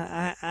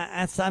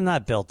have. I'm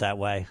not built that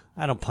way.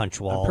 I don't punch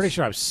walls. I'm pretty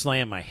sure I've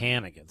slammed my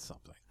hand against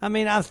something. I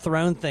mean, I've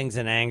thrown things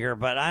in anger,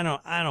 but I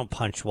don't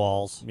punch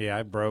walls. Yeah,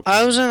 I broke.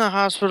 I was in the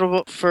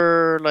hospital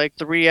for like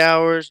 3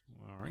 hours.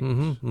 All right.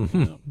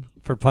 Yeah.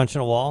 For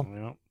punching a wall.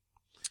 Yeah.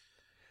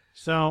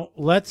 So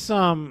let's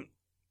talk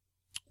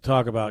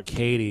about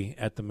Katie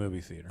at the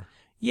movie theater.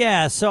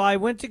 Yeah, so I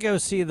went to go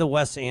see the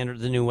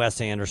new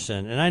Wes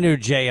Anderson, and I knew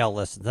JL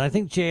listens. I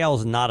think JL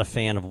is not a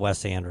fan of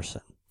Wes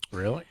Anderson.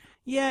 Really?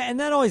 Yeah,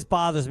 and that always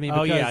bothers me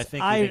because I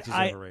think he thinks he's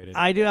overrated.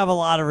 I do have a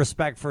lot of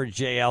respect for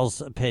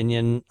JL's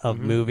opinion of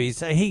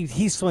movies.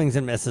 He swings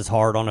and misses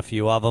hard on a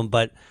few of them,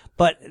 but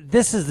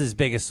this is his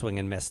biggest swing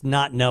and miss,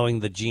 not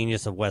knowing the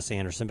genius of Wes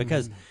Anderson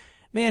because,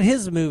 man,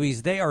 his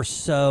movies, they are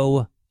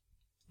so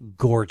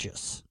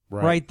gorgeous,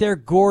 right? They're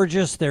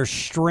gorgeous, they're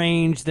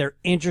strange, they're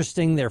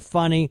interesting, they're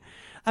funny.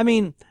 I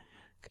mean,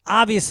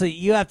 obviously,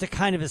 you have to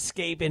kind of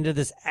escape into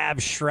this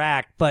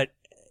abstract, but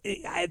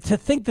to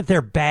think that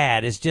they're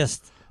bad is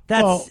just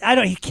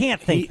he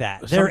can't think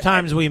that.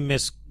 Sometimes we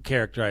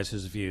mischaracterize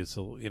his views,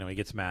 so he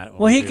gets mad.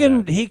 Well, he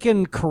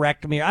can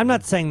correct me. I'm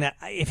not saying that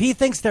if he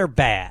thinks they're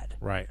bad,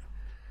 right?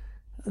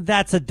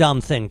 That's a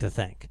dumb thing to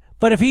think.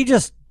 But if he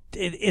just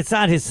it's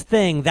not his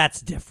thing,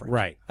 that's different,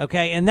 right?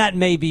 Okay, and that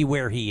may be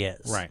where he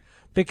is, right?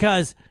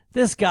 Because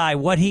this guy,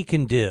 what he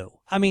can do,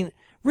 I mean.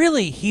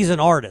 Really, he's an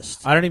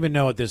artist. I don't even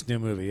know what this new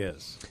movie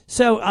is.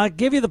 So I'll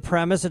give you the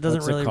premise. It doesn't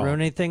What's it really called? ruin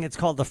anything. It's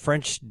called The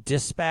French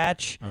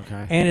Dispatch.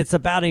 Okay. And it's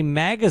about a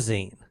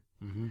magazine.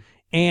 Mm-hmm.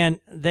 And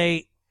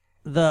the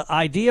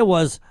idea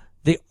was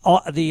the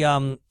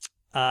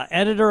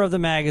editor of the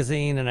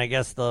magazine, and I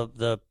guess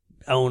the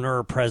owner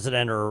or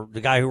president or the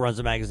guy who runs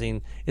the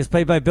magazine is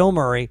played by Bill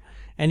Murray.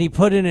 And he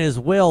put in his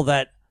will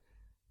that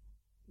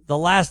the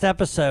last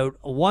episode,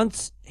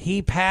 once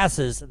he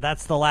passes,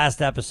 that's the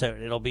last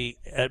episode. It'll be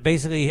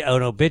basically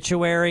an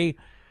obituary,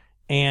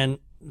 and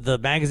the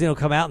magazine will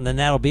come out, and then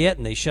that'll be it,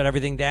 and they shut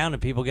everything down,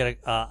 and people get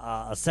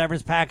a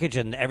severance package,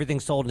 and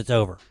everything's sold, and it's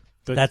over.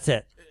 That's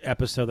it.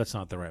 Episode, that's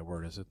not the right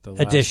word, is it?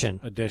 Edition.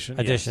 Edition.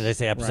 Edition. Yes.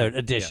 They say episode. Right.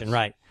 Edition, yes.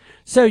 right.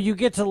 So you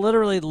get to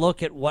literally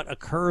look at what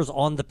occurs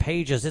on the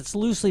pages. It's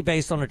loosely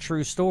based on a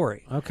true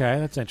story. Okay,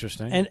 that's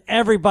interesting. And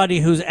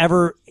everybody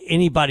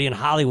anybody in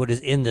Hollywood is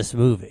in this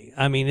movie.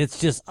 I mean, it's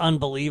just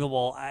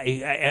unbelievable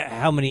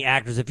how many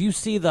actors. If you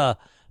see the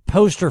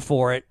poster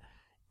for it.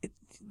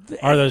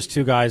 Are those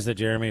two guys that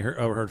Jeremy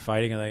overheard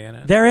fighting, are they in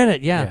it? They're in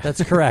it, yeah.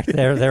 That's correct.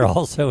 They're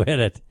also in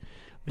it.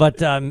 But,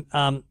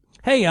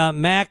 hey,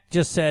 Mac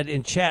just said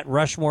in chat,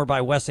 Rushmore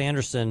by Wes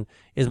Anderson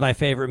is my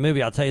favorite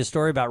movie. I'll tell you a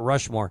story about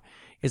Rushmore.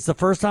 It's the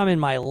first time in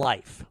my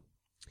life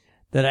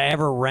that I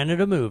ever rented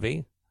a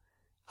movie.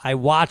 I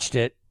watched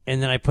it, and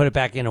then I put it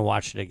back in and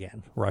watched it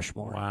again.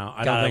 Rushmore. Wow,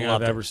 I don't think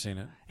I've ever seen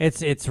it.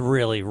 It's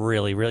really,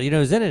 really, really.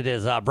 Who's in it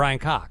is Brian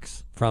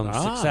Cox from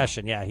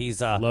Succession. Yeah,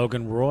 he's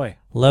Logan Roy.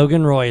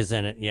 Logan Roy is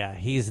in it. Yeah,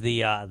 he's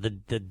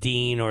the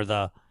dean or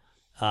the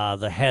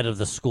head of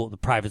the school, the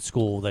private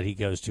school that he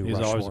goes to. He's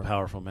Rushmore. always a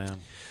powerful man.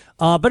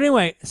 But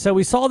anyway, so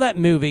we saw that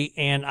movie,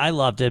 and I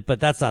loved it, but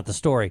that's not the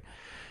story.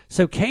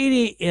 So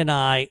Katie and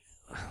I,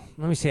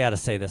 let me see how to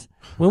say this.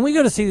 When we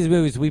go to see these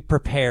movies, we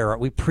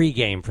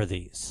pregame for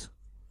these.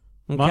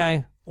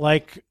 Okay?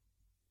 Like,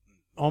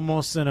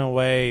 almost in a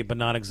way, but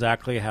not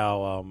exactly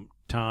how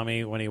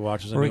Tommy, when he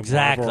watches a new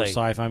Marvel or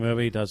sci-fi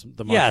movie, does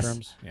the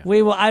mushrooms. Yes.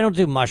 Yeah. I don't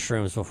do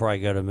mushrooms before I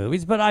go to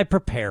movies, but I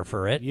prepare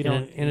for it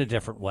in a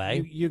different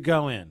way. You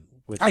go in.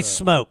 I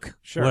smoke.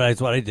 Sure.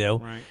 That's what I do.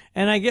 Right.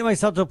 And I get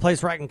myself to a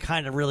place where I can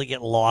kind of really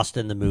get lost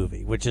in the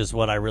movie, which is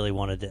what I really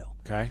want to do.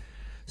 Okay.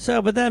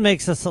 So, but that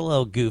makes us a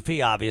little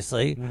goofy,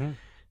 obviously. Mm-hmm.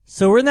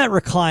 So we're in that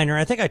recliner.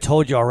 I think I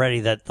told you already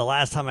that the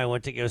last time I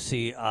went to go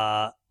see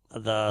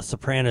the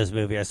Sopranos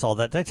movie, I saw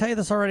that. Did I tell you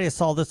this already? I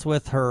saw this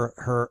with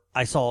her.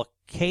 I saw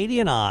Katie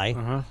and I.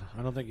 Uh-huh.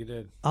 I don't think you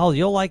did. Oh,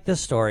 you'll like this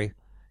story.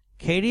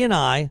 Katie and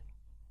I,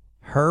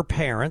 her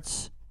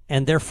parents,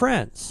 and their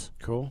friends.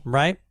 Cool.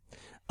 Right?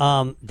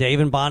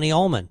 Dave and Bonnie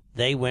Ullman,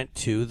 they went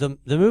to the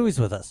movies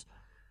with us.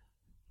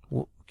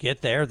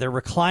 Get there. They're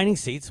reclining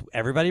seats.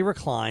 Everybody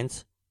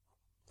reclines.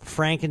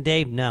 Frank and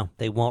Dave, no,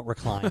 they won't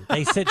recline.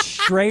 They sit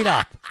straight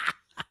up.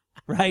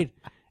 Right?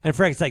 And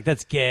Frank's like,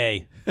 that's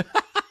gay.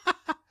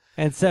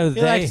 And so he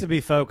likes to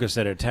be focused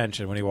at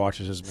attention when he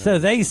watches his movie. So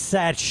they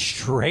sat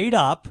straight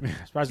up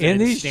in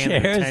these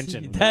chairs.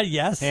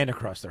 Yes. Hand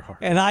across their heart.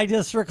 And I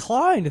just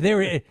reclined.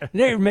 They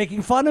were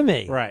making fun of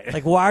me. Right.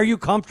 Like, why are you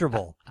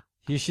comfortable?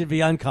 You should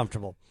be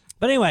uncomfortable.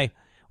 But anyway,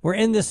 We're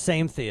in this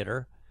same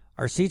theater.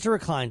 Our seats are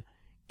reclined.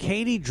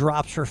 Katie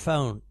drops her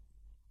phone,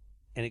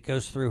 and it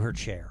goes through her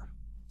chair.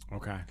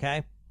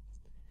 Okay?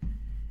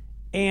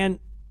 And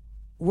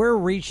we're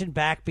reaching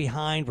back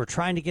behind. We're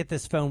trying to get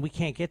this phone. We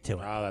can't get to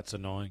it. Oh, that's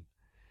annoying.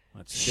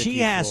 That's she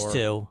has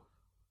to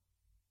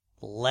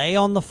lay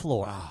on the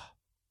floor,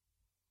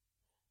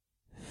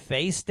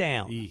 face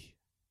down,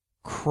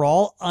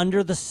 crawl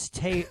under the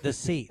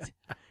seat.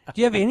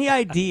 Do you have any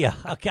idea?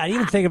 Okay, I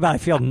didn't even think about it. I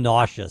feel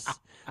nauseous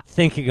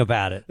thinking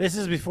about it. This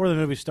is before the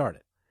movie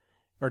started.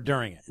 Or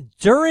during it?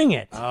 During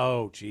it.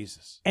 Oh,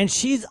 Jesus. And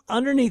she's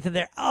underneath it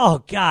there.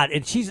 Oh, God.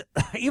 And she's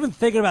even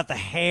thinking about the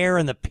hair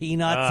and the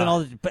peanuts and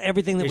all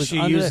everything that was Is she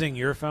under using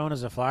your phone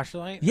as a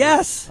flashlight?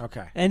 Yes.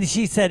 Okay. And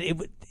she said it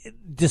was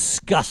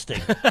disgusting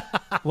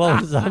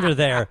what was under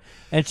there.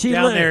 And she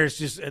down there is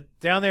just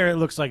down there. It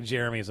looks like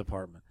Jeremy's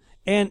apartment.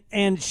 And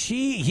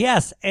she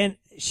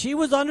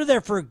was under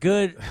there for a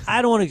good,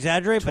 I don't want to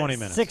exaggerate, 20 but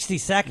minutes. 60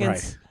 seconds.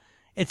 Right.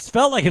 It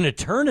felt like an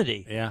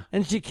eternity. Yeah.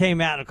 And she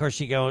came out, and of course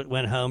she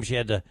went home. She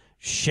had to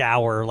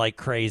shower like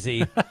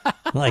crazy,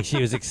 like she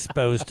was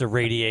exposed to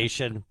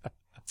radiation.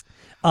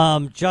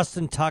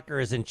 Justin Tucker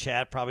is in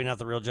chat. Probably not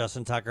the real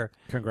Justin Tucker.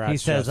 Congrats, he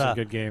says, Justin.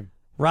 Good game.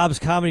 Rob's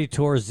comedy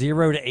tour,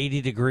 0 to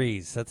 80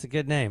 degrees. That's a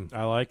good name.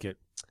 I like it.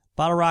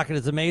 Bottle Rocket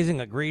is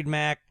amazing. Agreed,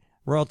 Mac.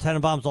 Royal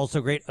Tenenbaums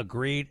also great.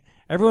 Agreed.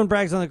 Everyone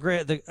brags on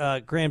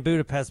the Grand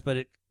Budapest, but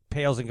it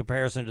pales in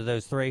comparison to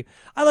those three.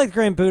 I like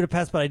Grand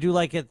Budapest, but I do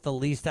like it the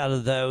least out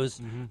of those.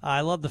 Mm-hmm.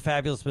 I love the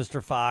Fabulous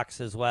Mr. Fox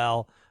as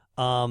well.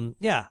 But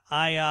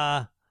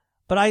I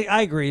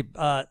agree.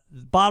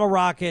 Bottle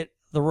Rocket,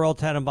 the Royal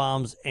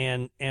Tenenbaums,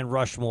 and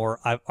Rushmore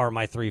are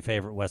my three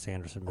favorite Wes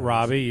Anderson movies.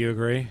 Robby, you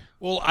agree?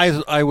 Well,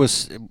 I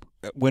was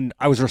when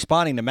I was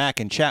responding to Mac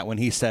in chat when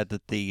he said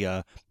that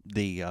the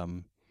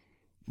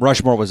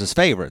Rushmore was his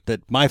favorite.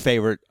 That my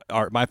favorites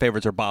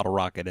are Bottle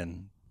Rocket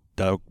and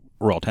the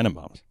Royal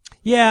Tenenbaums.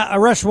 Yeah,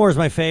 Rushmore is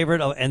my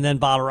favorite, and then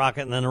Bottle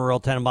Rocket, and then the Royal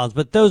Tenenbaums.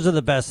 But those are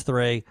the best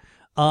three.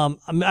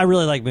 I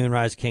really like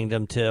Moonrise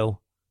Kingdom too,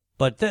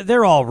 but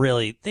they're all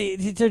really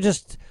they're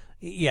just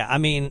I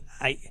mean,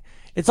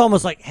 it's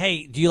almost like,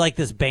 hey, do you like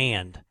this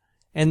band?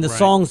 And the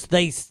songs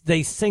they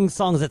sing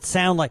songs that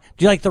sound like.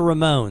 Do you like the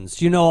Ramones?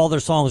 You know all their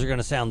songs are going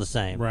to sound the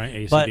same, right?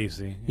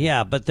 AC/DC.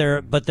 Yeah, but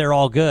they're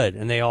all good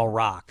and they all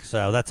rock.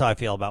 So that's how I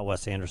feel about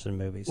Wes Anderson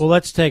movies. Well,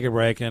 let's take a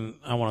break, and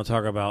I want to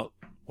talk about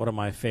one of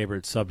my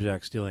favorite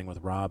subjects dealing with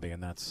Robby,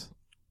 and that's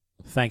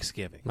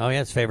Thanksgiving. Oh,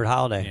 yeah, it's favorite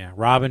holiday. Yeah,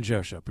 Rob and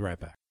Joe Show. Be right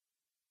back.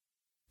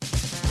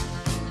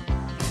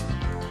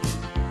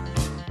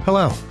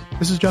 Hello,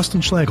 this is Justin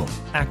Schlegel,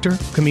 actor,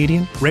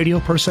 comedian, radio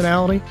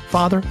personality,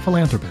 father,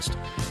 philanthropist.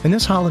 In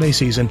this holiday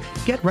season,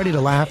 get ready to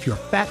laugh your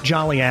fat,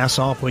 jolly ass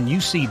off when you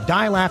see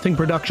Die Laughing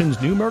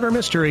Productions' new murder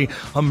mystery,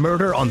 A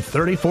Murder on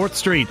 34th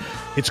Street.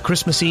 It's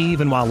Christmas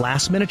Eve, and while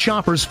last-minute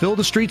shoppers fill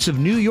the streets of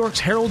New York's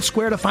Herald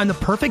Square to find the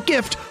perfect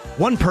gift,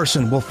 one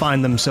person will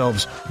find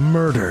themselves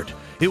murdered.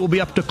 It will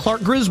be up to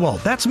Clark Griswold,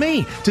 that's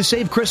me, to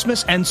save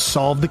Christmas and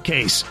solve the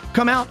case.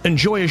 Come out,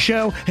 enjoy a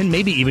show, and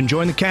maybe even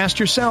join the cast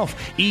yourself.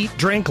 Eat,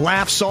 drink,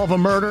 laugh, solve a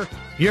murder.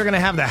 You're going to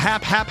have the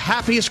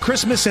happiest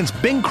Christmas since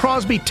Bing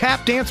Crosby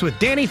tap danced with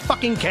Danny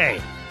fucking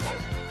Kaye.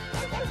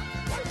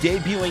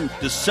 Debuting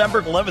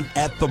December 11th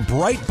at the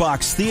Bright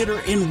Box Theater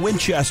in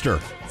Winchester.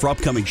 For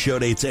upcoming show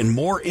dates and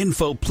more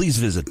info, please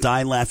visit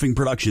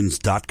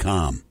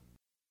DieLaughingProductions.com.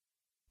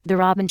 The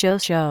Rob and Joe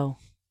Show.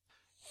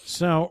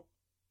 So,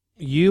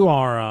 you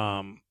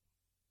are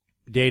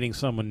dating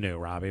someone new,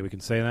 Robby. We can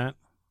say that?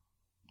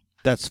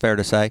 That's fair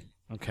to say.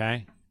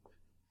 Okay.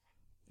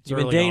 You've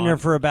been dating her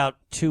for about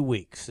 2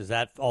 weeks. Is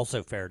that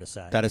also fair to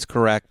say? That is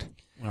correct.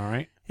 All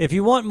right. If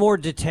you want more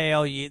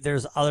detail,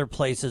 there's other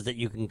places that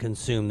you can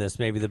consume this,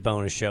 maybe the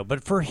bonus show.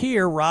 But for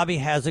here, Robby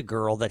has a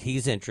girl that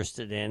he's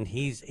interested in.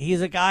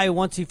 He's a guy,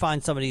 once he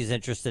finds somebody he's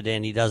interested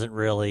in, he doesn't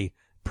really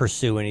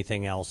pursue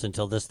anything else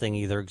until this thing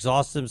either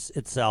exhausts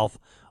itself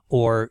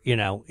or,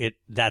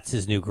 that's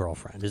his new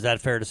girlfriend. Is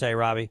that fair to say,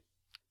 Robby?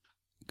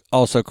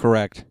 Also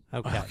correct.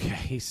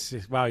 Okay.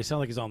 Wow, he sounds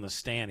like he's on the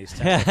stand. He's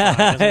testifying.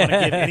 He doesn't want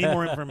to give any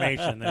more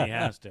information than he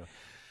has to.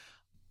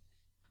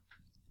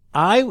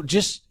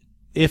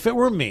 If it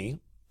were me,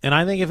 and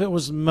I think if it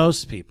was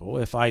most people,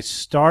 if I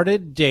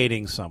started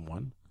dating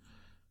someone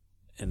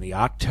in the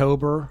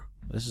October,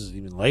 this is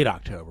even late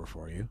October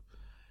for you,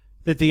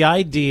 that the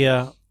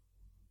idea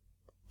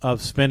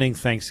of spending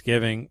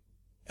Thanksgiving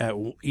at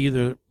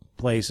either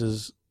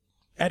places,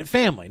 at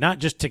family, not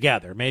just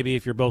together, maybe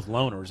if you're both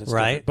loners, it's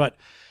right, different, but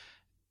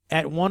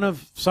at one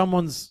of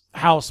someone's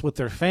house with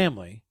their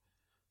family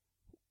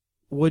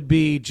would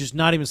be just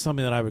not even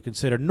something that I would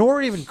consider,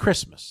 nor even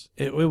Christmas.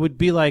 It would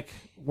be like,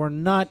 we're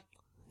not...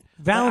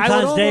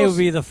 Valentine's Day would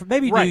be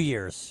maybe right. New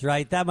Year's,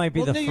 right? That might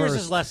be the New first. Year's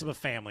is less of a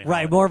family right?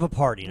 holiday. More of a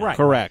party now. Right.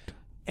 Correct.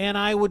 And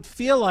I would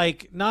feel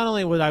like, not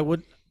only I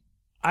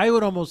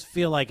would almost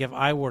feel like if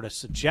I were to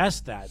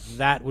suggest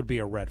that would be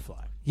a red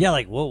flag. Yeah,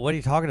 like, well, what are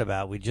you talking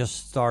about? We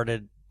just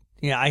started.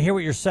 Yeah, I hear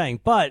what you're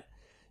saying, but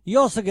you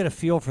also get a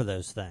feel for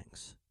those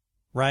things,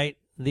 right?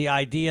 The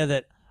idea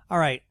that, all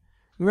right,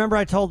 Remember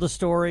I told the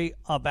story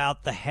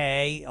about the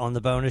hay on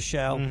the bonus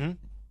show? Mm-hmm.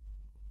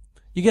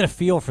 You get a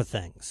feel for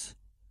things.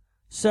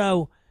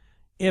 So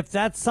if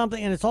that's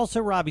something, and it's also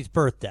Robbie's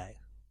birthday.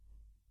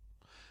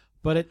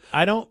 But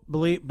I don't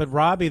believe, but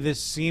Robby, this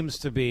seems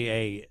to be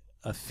a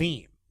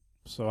theme.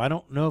 So I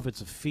don't know if it's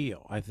a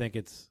feel. I think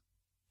it's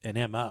an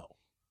MO.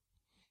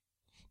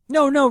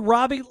 No,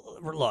 Robbie,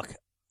 look.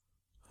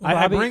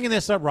 I'm bringing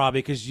this up, Robby,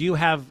 because you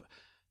have,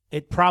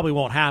 it probably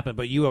won't happen,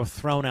 but you have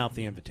thrown out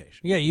the invitation.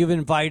 Yeah, you've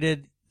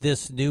invited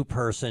this new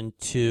person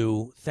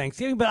to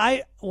Thanksgiving,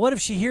 but what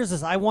if she hears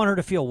this? I want her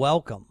to feel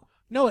welcome.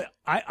 No,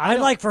 I'd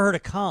like for her to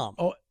come.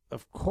 Oh,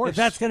 of course. If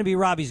that's going to be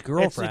Robbie's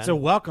girlfriend. It's a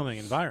welcoming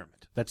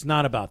environment. That's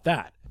not about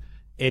that.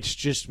 It's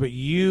just, but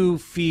you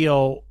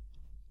feel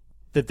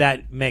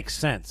that makes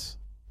sense.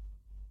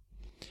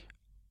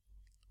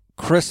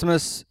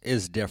 Christmas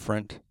is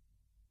different.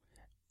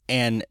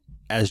 And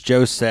as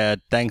Joe said,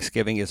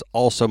 Thanksgiving is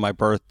also my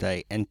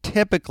birthday. And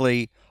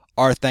typically,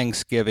 our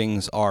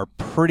Thanksgivings are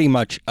pretty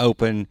much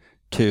open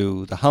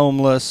to the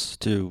homeless,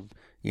 to,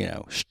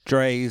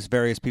 strays,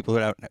 various people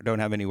who don't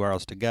have anywhere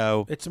else to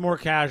go. It's a more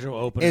casual,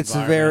 open it's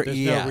environment.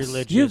 There's no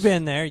religious. You've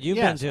been there. You've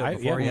been to it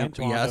before.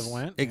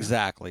 Yes,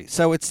 exactly.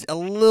 So it's a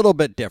little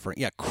bit different.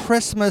 Yeah,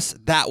 Christmas,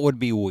 that would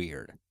be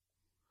weird.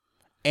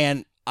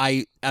 And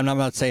I'm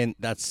not saying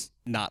that's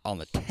not on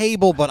the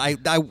table, but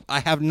I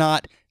have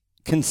not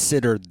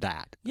considered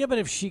that. Yeah, but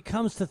if she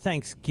comes to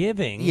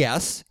Thanksgiving...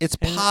 Yes, it's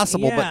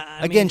possible, but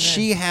again,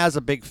 she has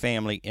a big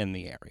family in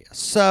the area.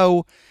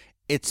 So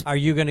it's... Are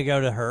you going to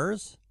go to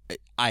hers?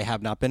 I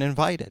have not been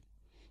invited.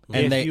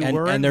 If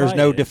And there's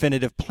no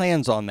definitive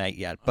plans on that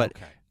yet, but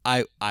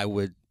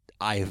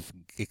I've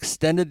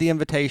extended the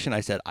invitation.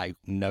 I said, I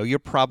know you're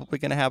probably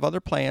going to have other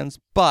plans,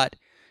 but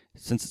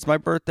since it's my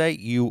birthday,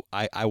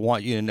 I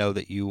want you to know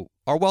that you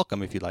are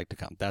welcome if you'd like to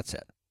come. That's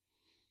it.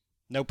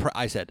 No,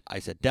 I said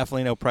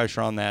definitely no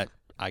pressure on that.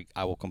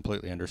 I will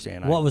completely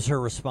understand. What was her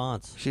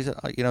response? She said,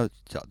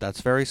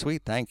 that's very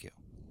sweet. Thank you.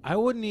 I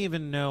wouldn't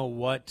even know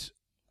what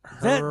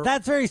her...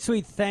 That's very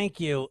sweet. Thank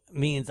you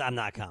means I'm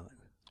not coming.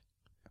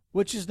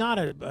 Which is not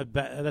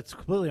that's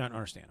completely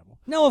understandable.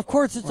 No, of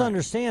course it's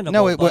understandable.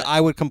 No,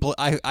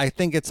 I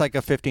think it's like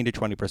a 15 to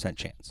 20%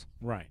 chance.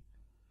 Right.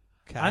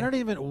 Okay. I don't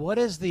even. What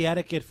is the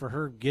etiquette for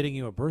her getting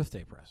you a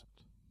birthday present?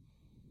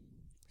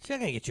 She's not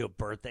gonna get you a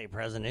birthday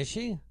present, is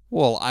she?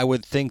 Well, I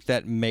would think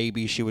that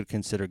maybe she would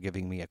consider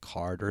giving me a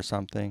card or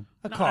something.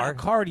 A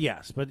card,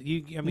 yes, but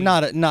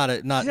not. She's not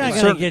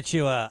gonna get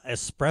you a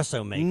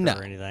espresso maker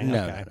or anything.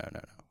 No, okay.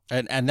 no.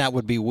 And that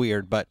would be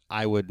weird, but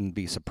I wouldn't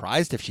be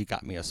surprised if she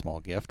got me a small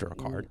gift or a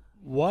card.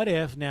 What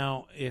if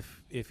now,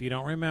 if you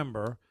don't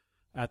remember,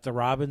 at the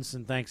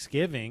Robinson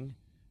Thanksgiving,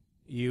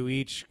 you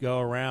each go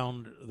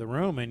around the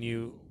room and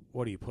you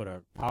put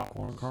a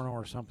popcorn kernel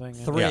or something?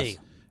 3. Yes.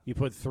 You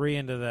put 3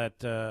 into that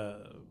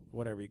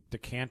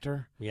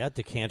decanter. Yeah,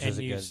 decanter's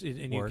a good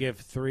and word. you give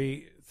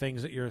 3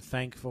 things that you're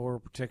thankful or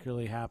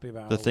particularly happy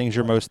about. The things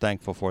you're most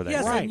thankful for.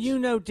 Yes, right. and you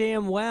know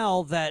damn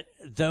well that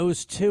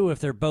those two, if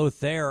they're both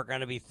there, are going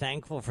to be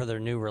thankful for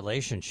their new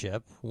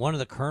relationship. One of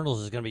the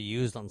kernels is going to be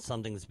used on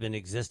something that's been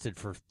existed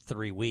for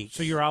 3 weeks.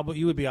 So you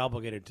would be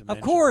obligated to mention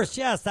Of course,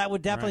 that. yes. That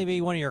would definitely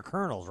be one of your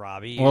kernels,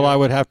 Robbie. Well, I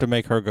would have to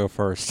make her go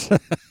first.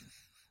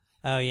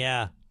 Oh,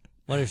 yeah.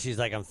 What if she's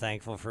like, I'm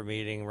thankful for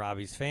meeting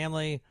Robbie's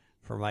family,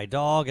 for my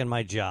dog, and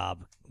my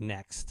job.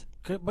 Next.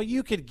 But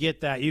you could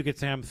get that. You could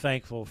say, I'm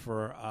thankful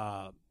for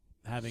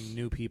having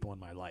new people in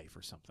my life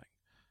or something.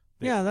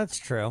 Yeah, that's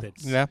true.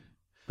 Yeah,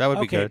 that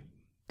would be good.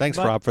 Thanks,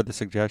 Rob, for the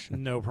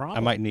suggestion. No problem.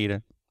 I might need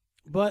it.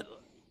 But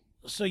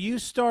so you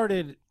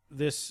started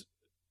this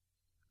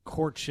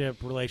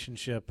courtship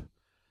relationship,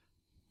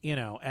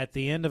 at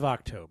the end of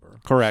October.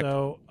 Correct.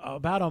 So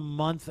about a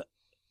month,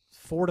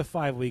 4 to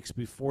 5 weeks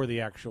before the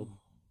actual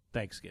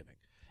Thanksgiving.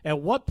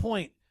 At what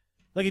point,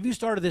 like if you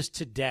started this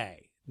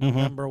today,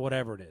 November,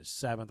 whatever it is,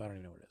 7th, I don't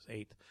even know what it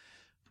is, 8th,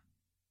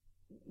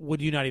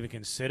 would you not even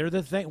consider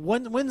the thing?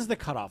 When's the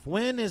cutoff?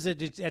 When is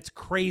it? It's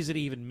crazy to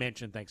even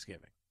mention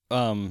Thanksgiving.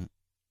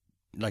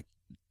 Like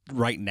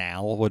right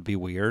now would be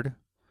weird.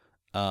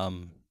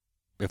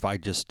 If I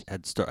just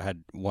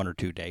had 1 or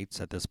 2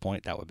 dates at this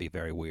point, that would be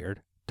very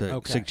weird.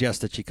 To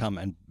suggest that she come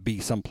and be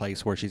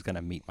someplace where she's going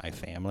to meet my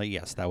family,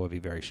 yes, that would be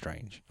very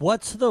strange.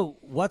 What's the?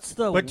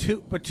 But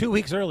 2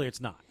 weeks earlier, it's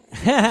not.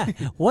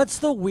 What's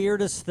the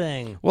weirdest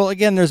thing? Well,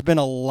 again, there's been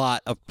a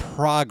lot of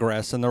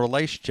progress in the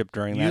relationship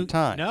during that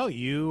time. No,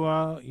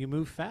 you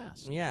move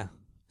fast. Yeah.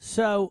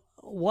 So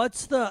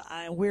what's the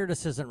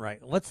weirdest? Isn't right.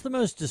 What's the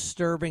most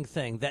disturbing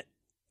thing that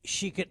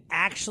she could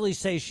actually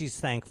say she's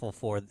thankful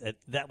for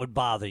that would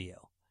bother you?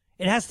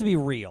 It has to be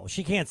real.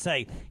 She can't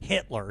say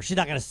Hitler. She's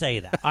not going to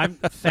say that. I'm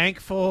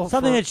thankful.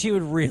 Something that she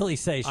would really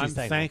say she's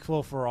I'm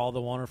thankful for all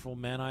the wonderful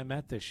men I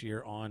met this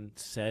year on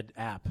said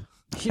app.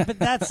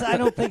 But I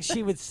don't think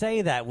she would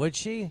say that, would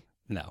she?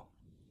 No.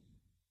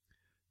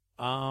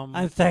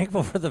 I'm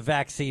thankful for the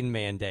vaccine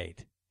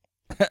mandate.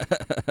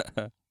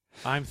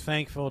 I'm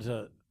thankful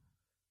to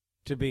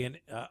be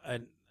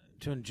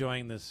to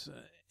enjoying this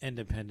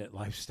independent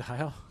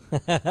lifestyle.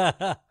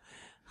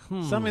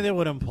 Something that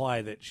would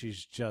imply that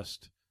she's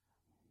just,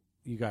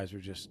 you guys are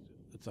just,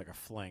 it's like a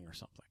fling or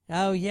something.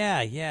 Oh,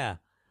 yeah.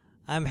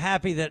 I'm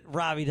happy that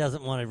Robby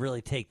doesn't want to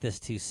really take this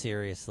too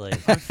seriously.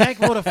 I'm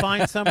thankful to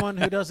find someone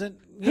who doesn't,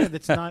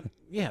 that's not,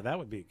 that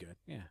would be good.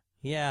 Yeah.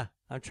 Yeah,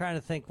 I'm trying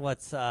to think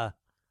what's, I'm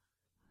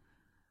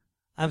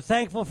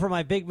thankful for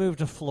my big move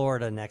to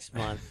Florida next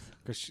month.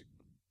 Is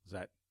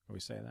that, can we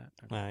say that?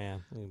 Oh, yeah.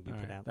 We can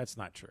beep it out. That's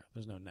not true.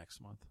 There's no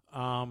next month.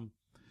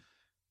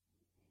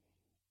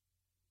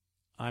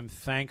 I'm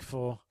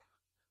thankful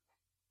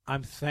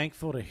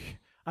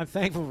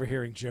for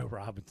hearing Joe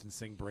Robinson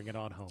sing "Bring It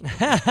On Home."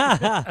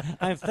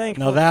 I'm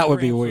thankful. Now that would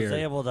be Gramps weird. was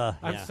able to,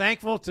 I'm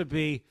thankful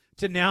to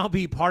now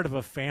be part of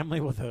a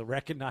family with a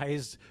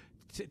recognized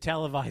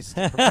televised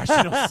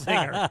professional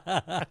singer,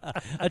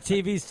 a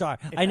TV star.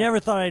 I never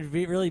thought I'd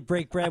really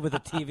break bread with a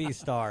TV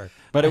star,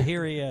 but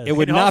here he is. It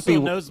would and not also be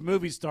knows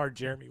movie star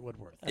Jeremy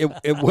Woodworth.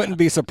 It wouldn't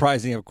be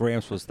surprising if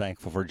Gramps was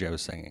thankful for Joe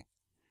singing.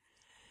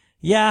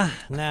 Yeah,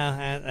 no,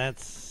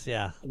 that's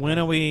When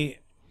are we?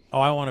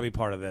 Oh, I want to be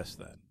part of this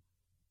then,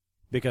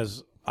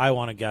 because I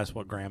want to guess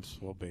what Gramps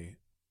will be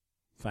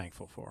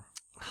thankful for.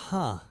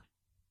 Huh.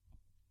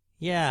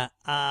 Yeah,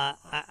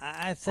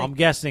 I think I'm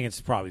guessing it's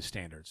probably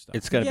standard stuff.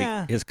 It's going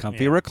to be his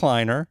comfy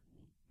recliner,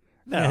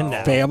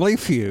 No. Family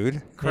Feud,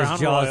 his Crown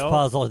Jaws Royal.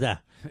 puzzle.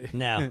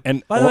 No.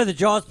 And By the way, the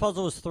Jaws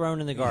puzzle was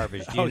thrown in the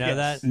garbage. Do you know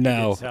yes. that?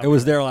 No, it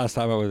was there last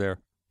time I was there.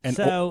 And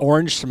So-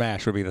 Orange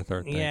Smash would be the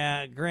third thing.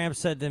 Yeah, Gramps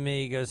said to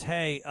me, he goes,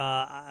 hey,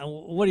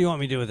 what do you want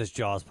me to do with this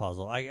Jaws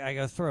puzzle? I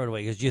go, throw it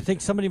away. He goes, do you think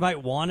somebody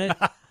might want it?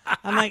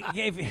 I'm like,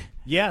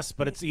 Yes,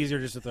 but it's easier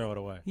just to throw it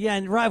away. yeah,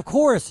 and right, of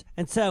course.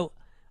 And so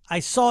I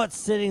saw it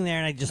sitting there,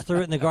 and I just threw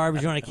it in the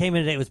garbage. When I came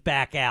in today, it was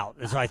back out.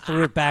 And so I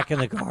threw it back in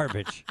the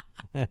garbage.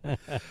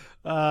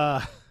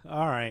 All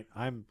right.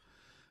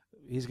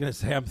 He's going to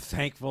say I'm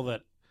thankful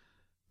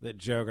that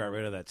Joe got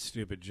rid of that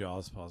stupid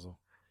Jaws puzzle.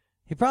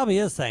 He probably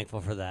is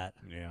thankful for that.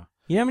 Yeah.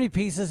 You know how many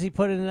pieces he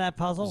put into that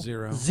puzzle?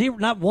 Zero.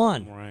 Not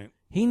one. Right.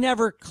 He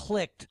never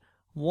clicked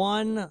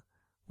one,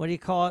 what do you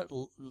call it,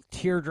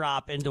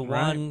 teardrop into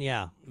one.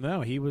 Yeah.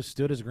 No, he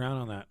stood his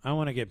ground on that. I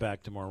want to get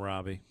back to more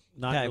Robby.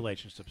 Not Okay.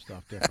 relationship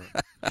stuff, different.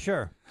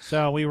 Sure.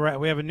 So we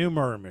have a new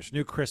murder mystery,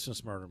 new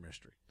Christmas murder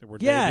mystery that we're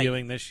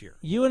debuting this year.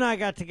 You and I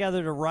got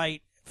together to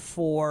write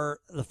for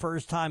the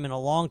first time in a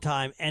long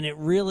time, and it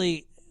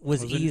really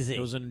was easy. It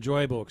was an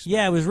enjoyable experience.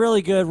 Yeah, it was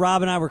really good.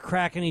 Rob and I were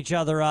cracking each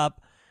other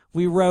up.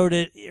 We wrote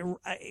it.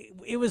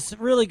 It was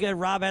really good.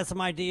 Rob had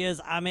some ideas.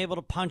 I'm able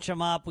to punch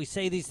them up. We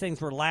say these things.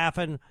 We're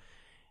laughing.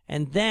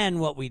 And then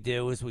what we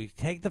do is we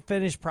take the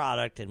finished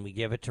product and we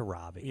give it to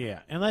Robby. Yeah,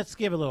 and let's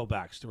give a little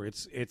backstory.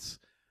 It's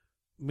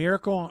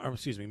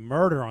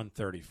Murder on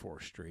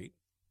 34th Street,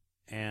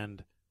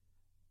 and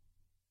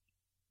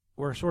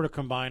we're sort of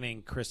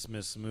combining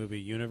Christmas movie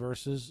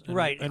universes.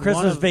 Right, and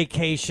Christmas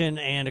Vacation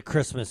and A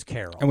Christmas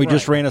Carol. And we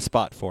just ran a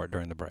spot for it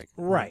during the break.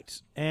 Right,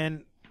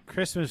 and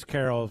Christmas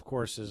Carol, of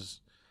course,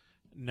 is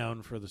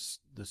known for the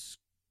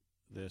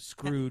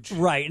Scrooge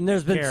right, and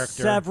there's been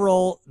character.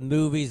 several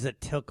movies that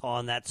took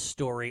on that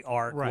story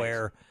arc Right.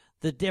 where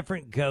the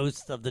different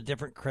ghosts of the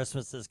different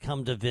Christmases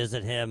come to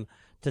visit him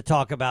to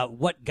talk about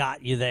what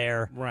got you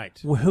there, Right.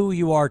 who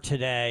you are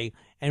today,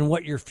 and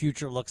what your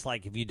future looks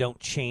like if you don't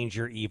change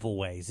your evil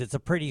ways. It's a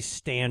pretty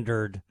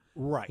standard,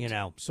 Right.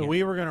 So yeah.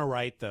 we were going to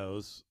write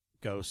those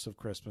ghosts of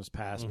Christmas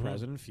past, Mhm.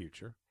 present, and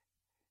future.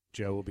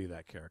 Joe will be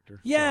that character.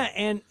 Yeah,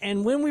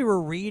 and when we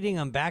were reading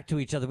them back to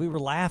each other, we were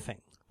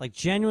laughing, like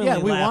genuinely Yeah,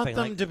 we laughing.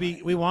 want them to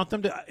be. We want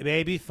them to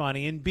A, be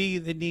funny, and B,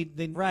 they need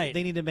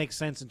to make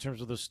sense in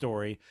terms of the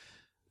story.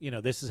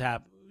 This is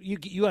how you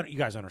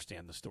guys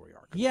understand the story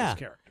arc of this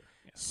character.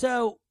 Yeah.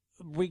 So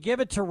we give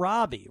it to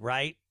Robby,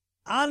 right?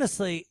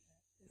 Honestly,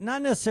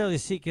 not necessarily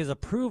seek his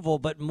approval,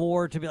 but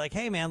more to be like,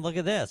 hey, man, look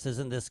at this.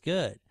 Isn't this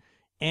good?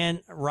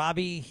 And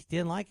Robby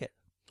didn't like it.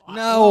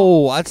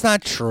 No, that's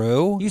not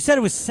true. You said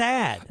it was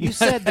sad. You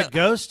said the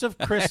Ghost of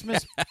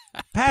Christmas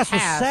Past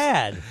was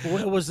sad.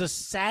 It was a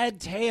sad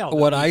tale. that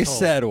What we I told.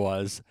 said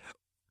was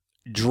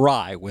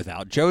dry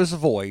without Joe's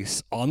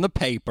voice on the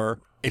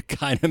paper. It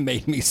kind of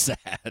made me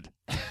sad.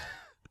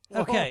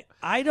 Okay,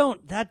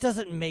 that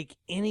doesn't make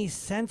any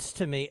sense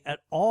to me at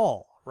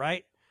all,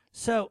 right?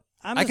 So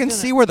I can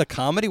see where the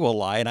comedy will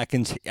lie, and I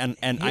can and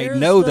I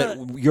know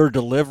that your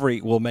delivery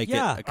will make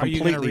it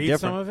completely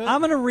different. I'm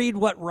going to read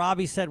what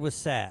Robby said was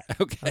sad.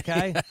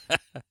 Okay?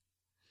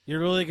 You're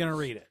really going to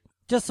read it?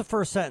 Just the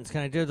first sentence. Can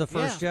I do the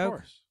first joke? Of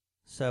course.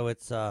 So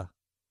it's,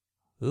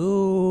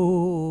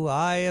 ooh,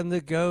 I am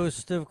the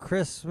ghost of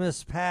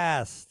Christmas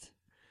past.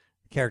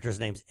 The character's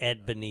name's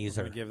Ed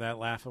Benezer. Give that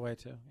laugh away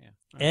too. Yeah.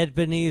 Ed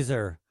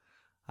Benezer,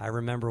 I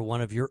remember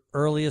one of your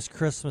earliest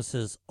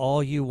Christmases.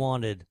 All you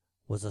wanted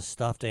was a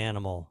stuffed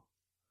animal.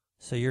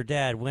 So your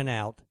dad went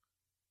out,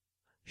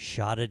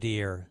 shot a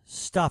deer,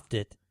 stuffed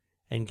it,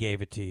 and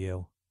gave it to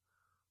you.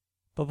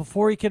 But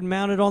before he could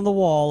mount it on the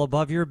wall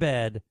above your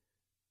bed,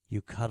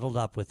 you cuddled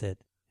up with it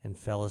and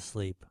fell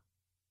asleep.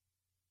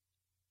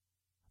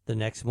 The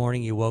next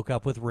morning you woke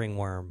up with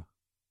ringworm.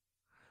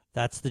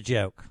 That's the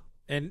joke.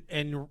 And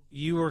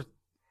you were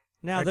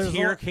Now, a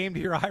tear came to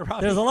your eye,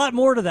 Robby? There's a lot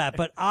more to that,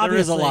 but obviously... There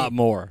is a lot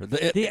more. But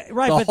The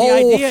the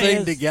whole idea thing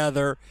is,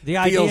 together the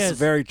idea feels is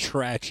very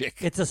tragic.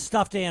 It's a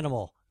stuffed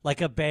animal,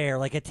 like a bear,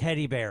 like a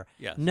teddy bear.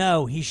 Yes.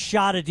 No, he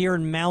shot a deer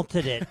and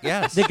mounted it.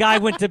 Yes. The guy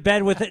went to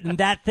bed with it, and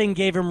that thing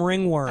gave him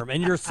ringworm.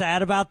 And you're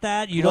sad about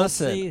that? You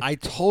Listen, don't see... I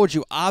told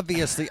you,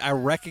 obviously, I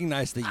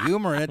recognize the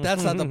humor in it.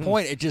 That's not the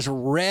point. It just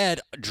read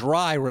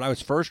dry when I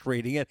was first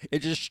reading it. It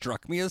just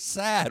struck me as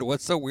sad.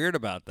 What's so weird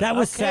about that? That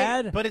was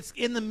sad? But it's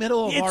in the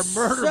middle of It's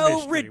our murder so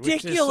mystery, which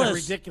is ridiculous. so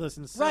ridiculous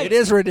and silly. Right. It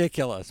is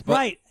ridiculous. But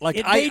right. Like,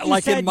 It made you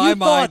like sad. in my you mind...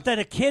 thought that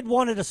a kid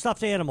wanted a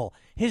stuffed animal.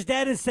 His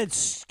dad instead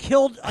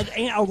killed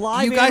a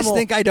live You guys animal.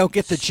 think I don't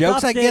get the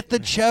jokes? I stuffed get it. the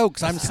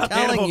jokes. I'm Stuffed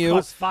telling animal you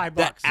costs $5.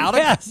 that out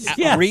of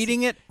Yes.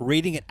 reading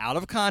it out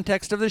of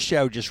context of the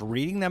show, just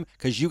reading them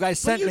because you guys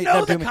sent you me know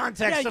them to the me.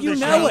 context of you the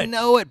know show. I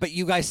know it, but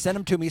you guys sent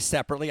them to me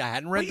separately. I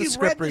hadn't read But the you've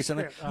script read the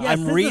recently. script. Oh. Yes, I'm this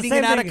is the reading it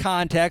same out of thing.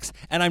 context,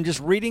 and I'm just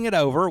reading it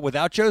over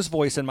without Joe's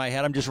voice in my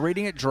head. I'm just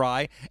reading it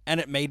dry,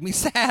 and it made me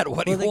sad.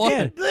 What do you want?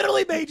 Again,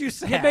 Literally made you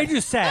sad. it made you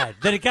sad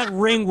that it got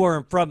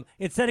ringworm from,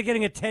 instead of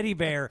getting a teddy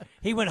bear,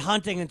 he went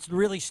hunting and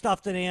really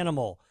stuffed an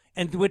animal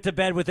and went to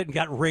bed with it and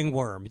got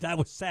ringworm. That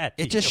was sad.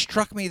 It just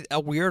struck me a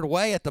weird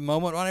way at the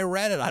moment when I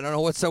read it. I don't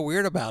know what's so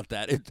weird about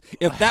that.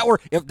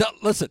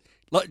 Listen,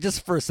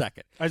 just for a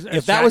second.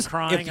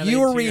 If you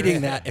were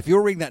reading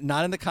that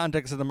not in the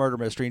context of the murder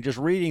mystery and just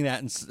reading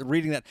that and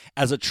reading that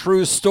as a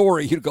true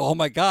story, you'd go, "Oh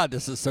my God,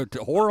 this is so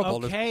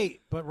horrible."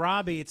 Okay, but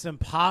Robbie, it's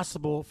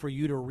impossible for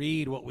you to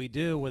read what we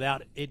do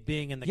without it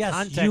being in the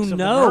context you of the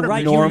know, murder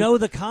right? mystery. You know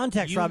the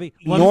context, Robbie.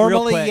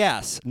 Normally,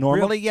 yes.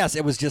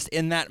 It was just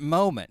in that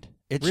moment.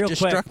 It Real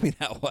just quick, struck me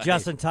that way.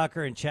 Justin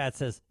Tucker in chat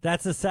says,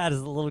 that's as sad as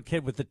the little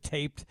kid with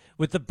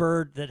the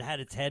bird that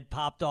had its head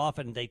popped off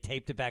and they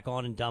taped it back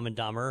on in Dumb and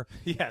Dumber.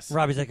 Yes.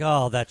 Robbie's like,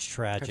 oh, that's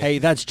tragic. Hey,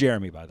 that's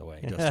Jeremy, by the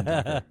way. Justin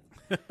Tucker.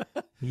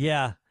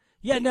 Yeah.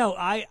 Yeah, no,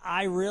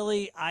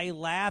 I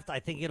laughed. I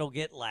think it'll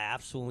get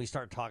laughs when we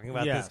start talking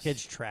about this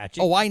kid's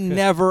tragic. Oh, I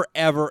never,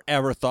 ever,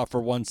 ever thought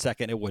for 1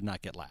 second it would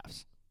not get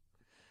laughs.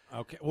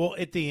 Okay. Well,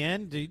 at the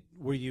end,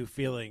 were you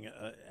feeling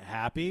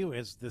happy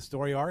as the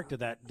story arc?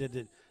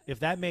 If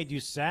that made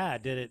you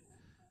sad, did it?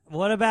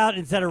 What about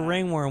instead of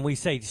ringworm, we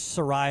say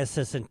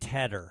psoriasis and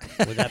tedder?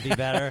 Would that be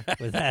better?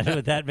 would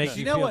that make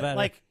you know feel what? better?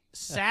 Like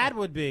sad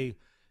would be,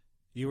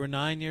 you were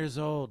 9 years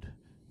old.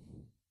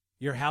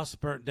 Your house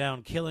burnt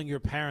down, killing your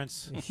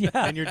parents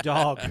and your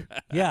dog.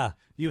 Yeah.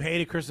 You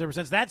hated Chris ever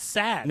since. That's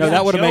sad. No,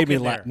 that would have made me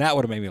laugh. That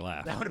would have made me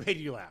laugh. That would have made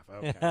you laugh.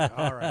 Okay.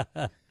 All right.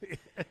 A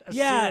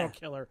serial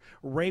killer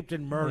raped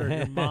and murdered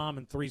your mom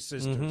and 3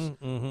 sisters.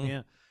 Mm-hmm.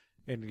 Yeah.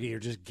 And you're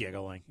just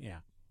giggling. Yeah.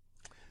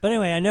 But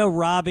anyway, I know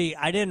Robby,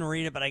 I didn't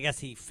read it, but I guess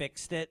he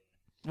fixed it.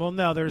 Well,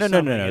 no, there's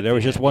no. There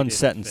was just one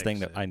sentence thing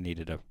that I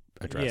needed to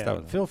address. Yeah,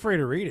 that was feel free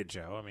to read it,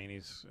 Joe. I mean,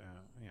 he's,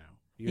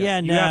 you're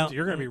going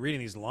to be reading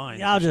these lines.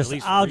 Yeah, I'll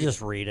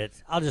just read it.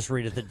 I'll just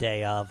read it the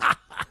day of.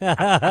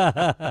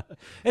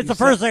 It's the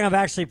first thing I've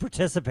actually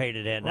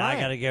participated in. Now I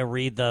got to go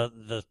read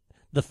the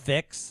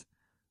fix.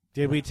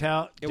 Did we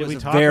tell? It did was we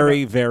talk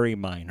very, about, very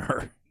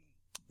minor.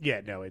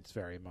 Yeah, no, it's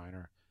very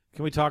minor.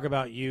 Can we talk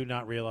about you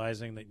not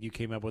realizing that you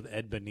came up with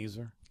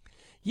Ebenezer?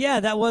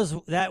 Yeah, that was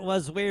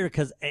weird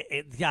because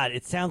God,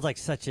 it sounds like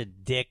such a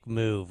dick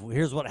move.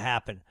 Here's what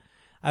happened.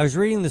 I was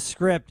reading the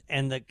script,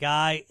 and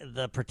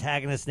the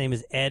protagonist's name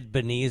is Ed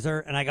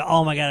Benezer, and I go,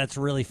 oh, my God, that's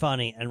really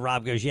funny. And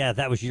Rob goes, yeah,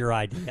 that was your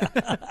idea.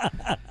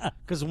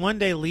 Because one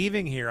day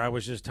leaving here, I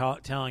was just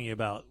telling you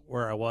about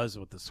where I was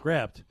with the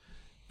script,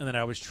 and then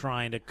I was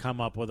trying to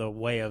come up with a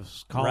way of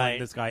calling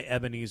this guy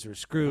Ebenezer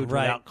Scrooge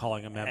without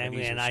calling him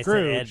Ebenezer and I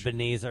Scrooge. said Ed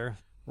Benezer.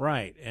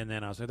 Right, and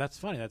then I was like, "That's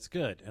funny, that's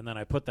good." And then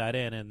I put that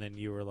in, and then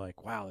you were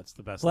like, "Wow, that's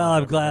the best." Well,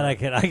 I'm glad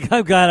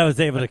I'm glad I was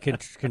able to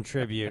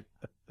contribute.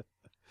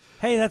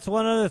 Hey, that's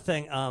one other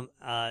thing.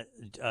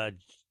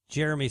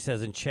 Jeremy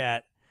says in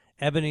chat,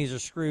 Ebenezer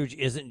Scrooge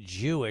isn't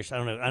Jewish. I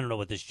don't know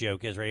what this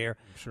joke is right here,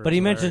 but he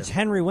mentions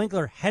Henry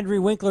Winkler. Henry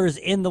Winkler is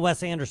in the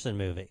Wes Anderson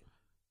movie.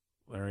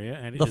 There he is.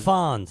 And the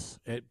Fonz.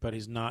 But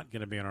he's not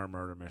going to be in our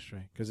murder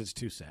mystery because it's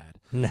too sad.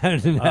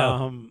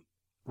 No.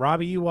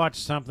 Robbie, you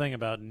watched something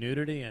about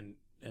nudity in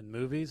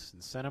movies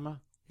and cinema?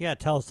 Yeah,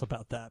 tell us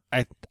about that.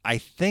 I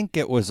think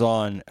it was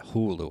on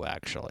Hulu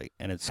actually,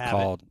 and it's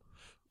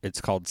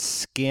called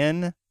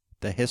Skin: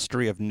 The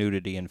History of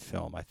Nudity in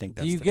Film. I think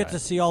that's. Do you get to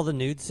see all the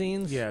nude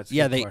scenes? Yeah, it's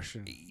a good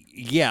question.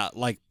 Yeah,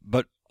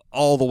 but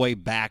all the way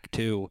back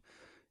to,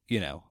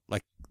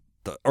 like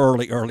the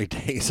early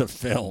days of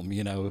film.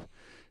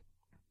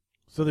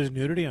 So there's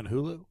nudity on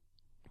Hulu?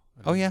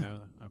 Oh yeah.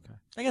 Okay.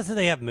 I guess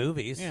they have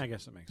movies. Yeah, I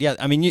guess it makes sense.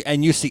 Yeah, I mean,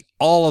 you see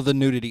all of the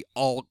nudity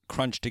all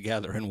crunched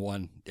together in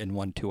one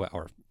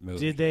 2-hour movie.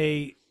 Did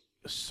they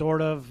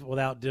sort of,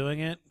 without doing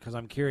it, because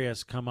I'm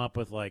curious, come up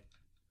with like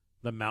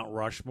the Mount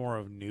Rushmore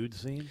of nude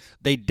scenes?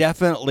 They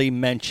definitely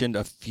mentioned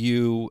a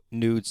few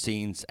nude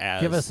scenes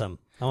as. Give us some.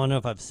 I want to know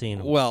if I've seen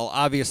them. Well,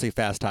 obviously,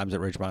 Fast Times at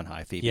Ridgemont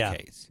High, Phoebe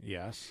Cates.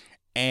 Yes.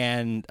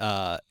 And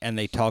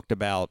they talked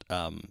about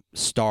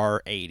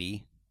Star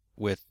 80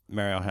 with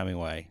Mariel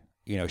Hemingway.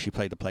 she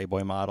played the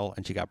Playboy model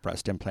and she got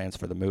breast implants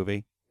for the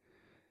movie.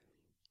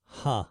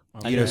 Huh.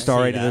 Okay.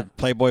 Star 80, the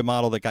Playboy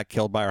model that got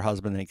killed by her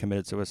husband and he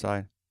committed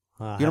suicide.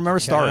 You don't remember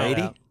Star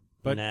 80?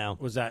 But no.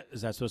 is that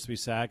supposed to be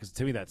sad? Because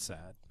to me, that's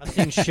sad. I've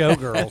seen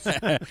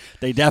Showgirls.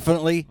 They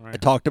definitely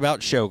talked about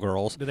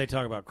Showgirls. Did they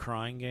talk about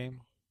Crying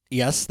Game?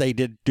 Yes, they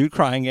did do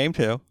Crying Game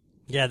too.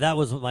 Yeah, that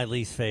was my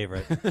least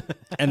favorite.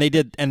 and they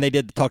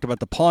did talked about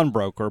the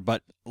pawnbroker,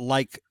 but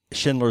like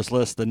Schindler's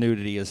List, the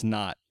nudity is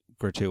not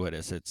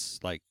gratuitous. It's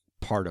like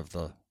part of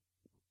the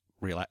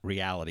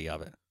reality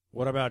of it.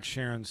 What about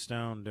Sharon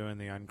Stone doing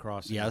the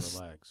uncrossing of the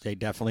legs? They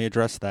definitely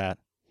addressed that.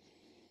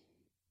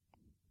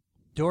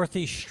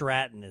 Dorothy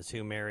Stratton is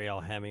who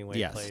Mariel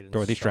Hemingway played in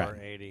Dorothy Star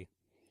Stratton. 80.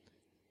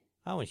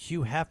 Oh, and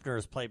Hugh Hefner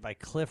is played by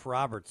Cliff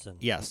Robertson.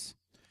 Yes.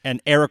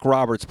 And Eric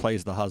Roberts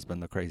plays the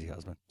husband, the crazy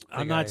husband.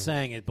 I'm not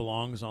saying it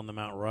belongs on the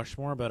Mount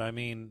Rushmore, but I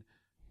mean,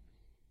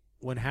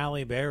 when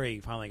Halle Berry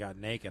finally got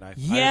naked, I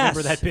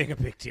remember that being a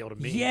big deal to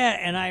me. Yeah,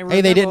 and I remember,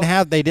 Hey, they didn't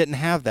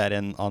have that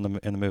in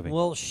the movie.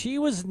 Well, she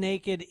was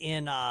naked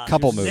in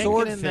couple movies.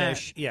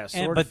 Swordfish.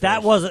 Swordfish. But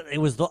that wasn't. It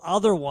was the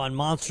other one,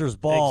 Monsters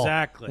Ball.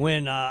 Exactly.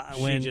 When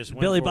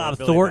Billy Bob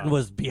Thornton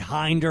was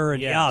behind her,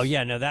 and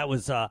that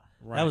was that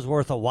was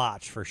worth a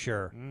watch for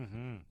sure.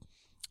 Mm-hmm.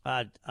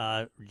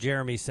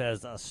 Jeremy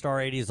says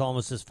Star 80 is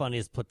almost as funny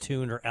as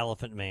Platoon or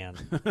Elephant Man.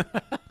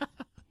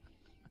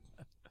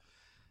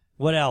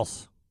 What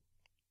else?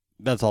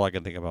 That's all I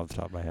can think of off the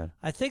top of my head.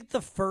 I think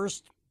the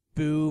first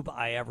boob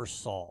I ever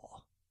saw,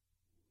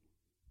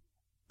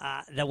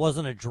 that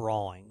wasn't a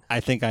drawing. I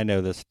think I know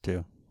this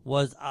too.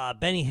 Was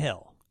Benny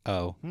Hill.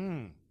 Oh.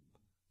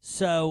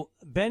 So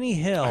Benny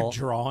Hill. A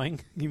drawing?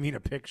 You mean a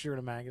picture in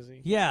a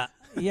magazine? Yeah,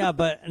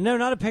 but no,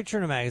 not a picture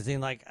in a magazine,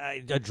 like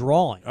a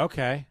drawing.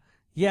 Okay.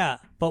 Yeah,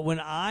 but when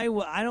I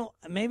don't,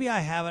 maybe I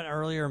have an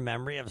earlier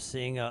memory of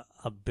seeing a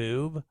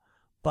boob,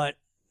 but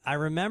I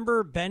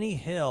remember Benny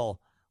Hill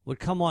would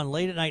come on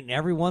late at night, and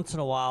every once in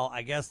a while,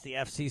 I guess the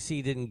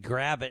FCC didn't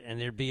grab it, and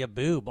there'd be a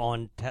boob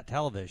on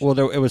television. Well,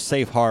 it was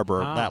Safe Harbor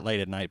that late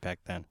at night back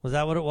then. Was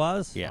that what it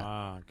was?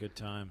 Yeah. Good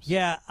times.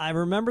 Yeah, I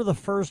remember the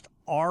first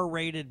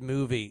R-rated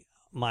movie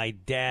my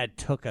dad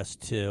took us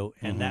to,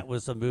 and that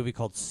was a movie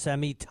called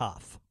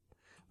Semi-Tough.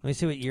 Let me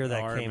see what year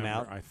that came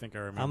out. I think I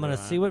remember. I'm going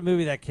to see what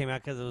movie that came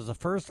out because it was the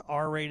first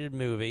R-rated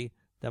movie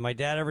that my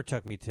dad ever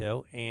took me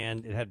to,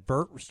 and it had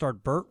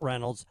starred Burt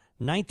Reynolds,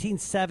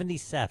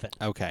 1977.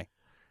 Okay.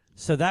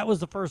 So that was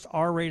the first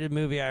R-rated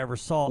movie I ever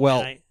saw.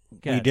 Well,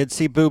 we did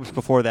see boobs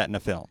before that in a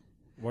film.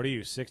 What are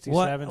you,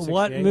 67, 68?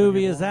 What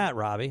movie is that,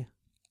 Robbie?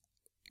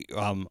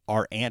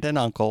 Our aunt and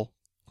uncle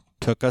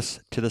took us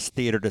to this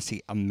theater to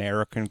see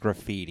American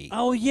Graffiti.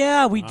 Oh,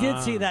 yeah, we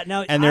did see that.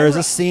 Now, and there is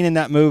a scene in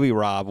that movie,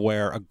 Rob,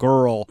 where a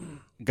girl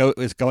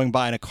is going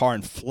by in a car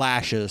and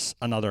flashes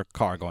another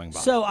car going by.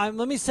 So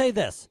let me say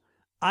this.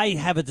 I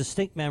have a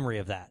distinct memory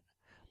of that.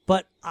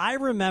 But I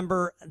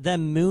remember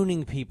them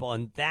mooning people,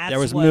 and there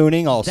was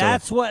mooning also.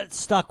 That's what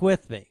stuck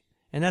with me.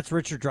 And that's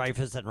Richard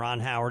Dreyfuss and Ron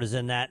Howard is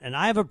in that. And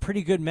I have a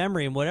pretty good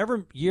memory. And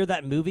whatever year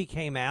that movie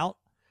came out,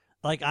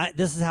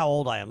 this is how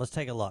old I am. Let's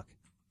take a look.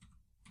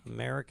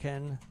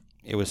 American.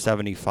 It was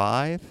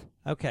 75.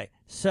 Okay.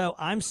 So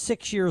I'm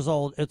 6 years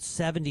old. It's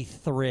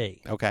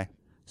 73. Okay.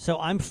 So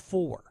I'm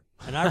 4.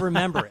 And I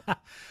remember it.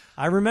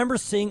 I remember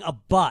seeing a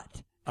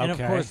butt. And, of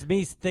course,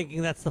 me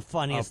thinking that's the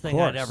funniest thing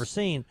I'd ever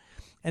seen.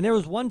 And there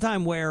was one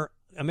time where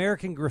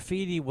American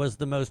Graffiti was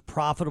the most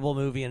profitable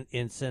movie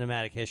in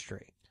cinematic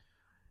history.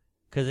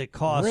 Because it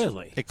cost...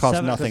 Really? It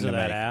cost nothing to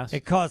make.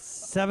 It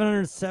cost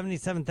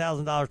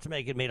 $777,000 to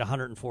make. It made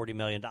 $140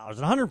 million. And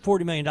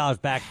 $140 million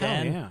back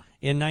then,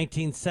 in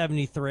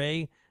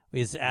 1973,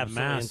 is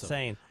absolutely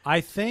insane.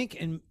 I think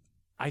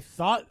I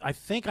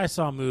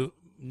saw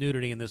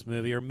nudity in this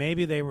movie, or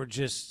maybe they were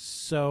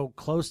just so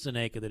close to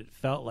naked that it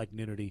felt like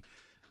nudity.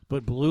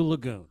 But Blue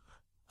Lagoon.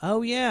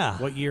 Oh, yeah.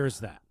 What year is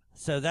that?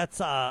 So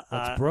that's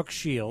Brooke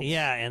Shields.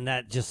 Yeah, and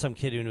that just some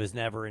kid who was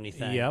never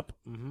anything. Yep.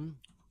 Mm-hmm.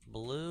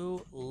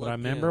 Blue Lagoon. But I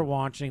remember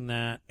watching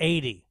that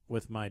 80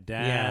 with my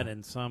dad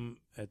and some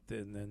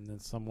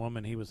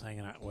woman he was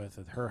hanging out with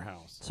at her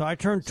house. So I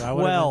turned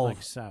 12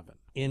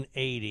 in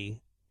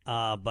 80,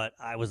 but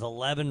I was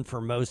 11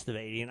 for most of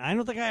 80, and I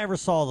don't think I ever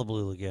saw the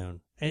Blue Lagoon.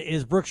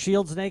 Is Brooke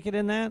Shields naked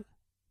in that?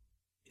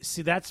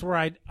 See, that's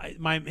where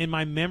in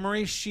my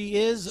memory she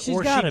is, She's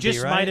or she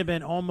just right? might have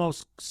been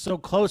almost so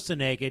close to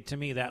naked. To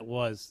me,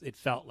 it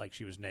felt like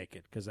she was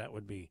naked because that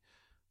would be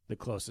the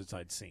closest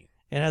I'd seen.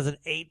 It has an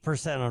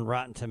 8% on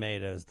Rotten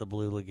Tomatoes, the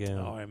Blue Lagoon.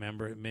 Oh, I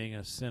remember it being a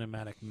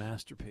cinematic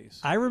masterpiece.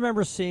 I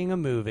remember seeing a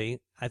movie.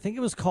 I think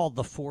it was called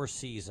The Four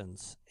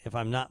Seasons, if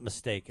I'm not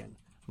mistaken.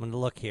 I'm going to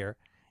look here.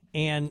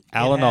 And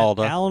Alan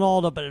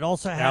Alda, but it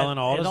also had Alan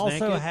Alda's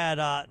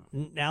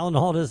Alan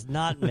Alda's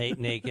not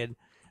naked.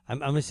 I'm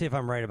going to see if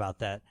I'm right about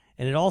that.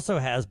 And it also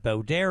has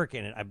Bo Derek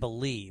in it, I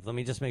believe. Let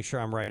me just make sure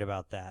I'm right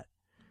about that.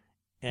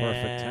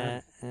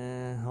 Perfect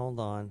 10. Hold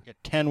on. Yeah,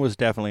 10 was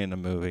definitely in the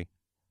movie.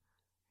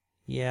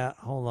 Yeah,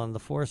 hold on. The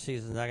Four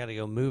Seasons, I got to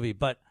go movie.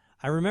 But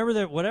I remember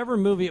that whatever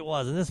movie it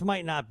was, and this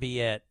might not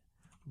be it,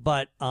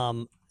 but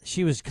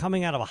she was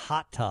coming out of a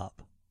hot tub.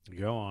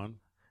 Go on.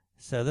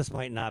 So this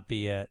might not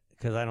be it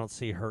because I don't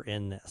see her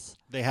in this.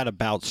 They had a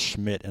Bout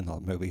Schmidt in the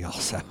movie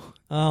also.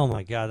 Oh,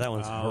 my God. That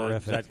one's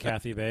horrific. Is that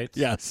Kathy Bates?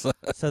 Yes.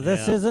 So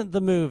this isn't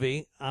the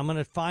movie. I'm going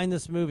to find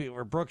this movie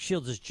where Brooke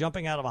Shields is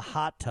jumping out of a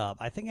hot tub.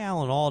 I think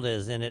Alan Alda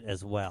is in it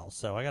as well.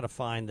 So I got to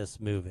find this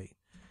movie.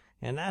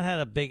 And that had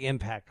a big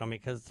impact on me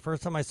because the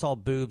first time I saw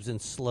boobs in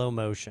slow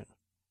motion.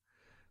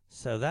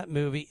 So that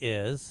movie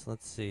is,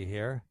 let's see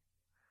here.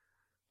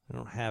 I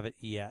don't have it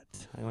yet.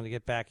 I want to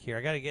get back here.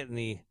 I got to get in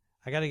the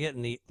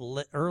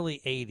early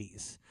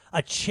 80s.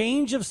 A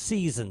Change of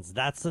Seasons.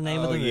 That's the name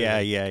of the movie.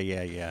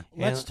 Yeah.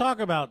 Let's talk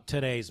about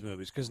today's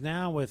movies because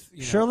now with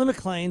Shirley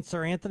MacLaine,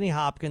 Sir Anthony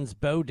Hopkins,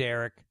 Bo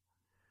Derek,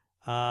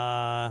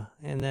 and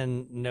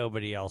then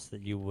nobody else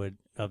that you would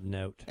of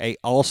note.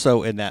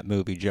 Also in that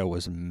movie, Joe,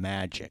 was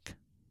Magic.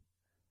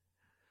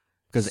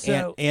 Because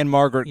So- Anne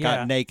Margaret yeah.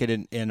 got naked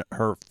in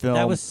her film.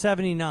 That was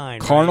 79.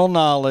 Carnal right?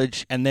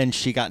 Knowledge, and then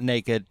she got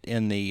naked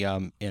in the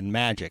in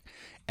Magic,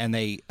 and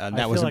they that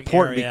I was feel like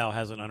important. Ariel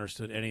hasn't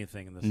understood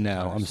anything in this. No,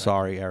 entire I'm segment.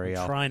 sorry,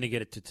 Ariel. I'm trying to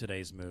get it to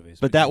today's movies,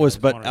 But that because was- I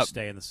but, wanted to uh,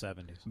 stay in the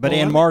 70s. But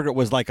Anne Margaret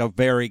was like a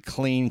very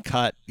clean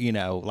cut,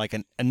 like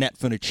an Annette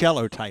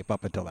Funicello type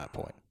up until that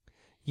point.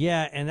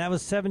 Yeah, and that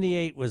was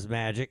 78 was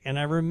Magic, and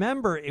I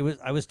remember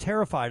I was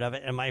terrified of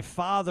it, and my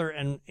father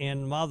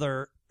and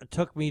mother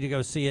took me to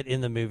go see it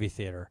in the movie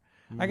theater.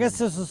 I guess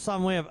this was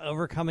some way of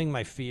overcoming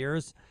my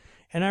fears.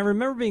 And I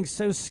remember being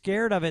so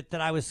scared of it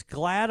that I was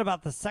glad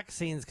about the sex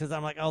scenes because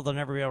I'm like, oh, they'll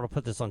never be able to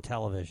put this on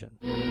television.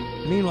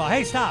 Meanwhile,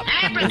 hey, stop.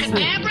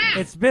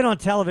 It's been on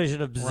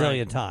television a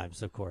bazillion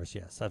times, of course,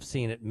 yes. I've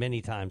seen it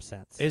many times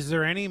since. Is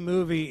there any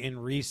movie in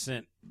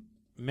recent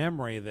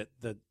memory that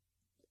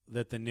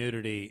the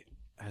nudity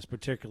has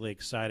particularly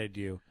excited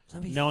you,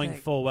 knowing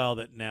full well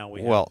that now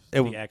we have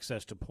the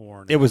access to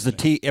porn? It was that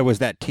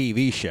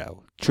TV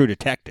show, True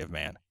Detective,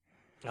 man.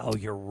 Oh,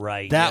 you're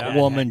right. That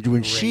woman,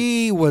 when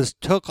she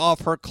took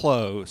off her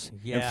clothes in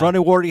Yeah. front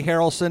of Woody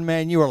Harrelson,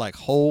 man, you were like,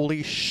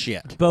 holy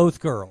shit. Both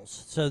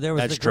girls. So there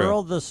was That's the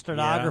girl, true. the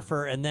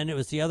stenographer, and then it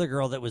was the other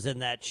girl that was in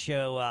that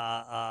show.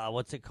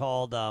 What's it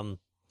called?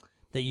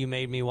 That you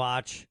made me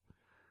watch.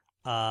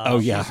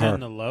 She's her.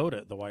 in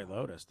the White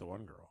Lotus, the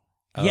one girl.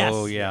 Yes.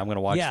 Oh, yeah, I'm going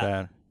to watch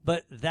that.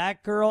 But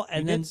that girl,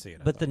 and You then, did see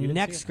it, but the You didn't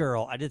next see it?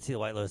 girl, I did see the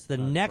White Lotus. The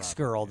next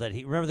girl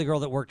remember the girl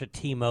that worked at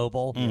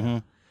T-Mobile? Mm-hmm.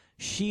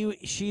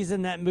 She's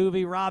in that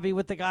movie, Robby,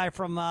 with the guy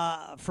from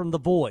The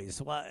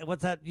Boys.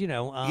 What's that?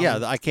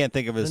 I can't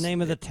think of the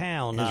name of the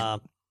town.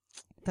 What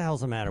the hell's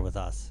the matter with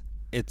us?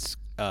 It's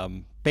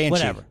Banshee.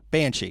 Whatever.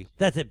 Banshee.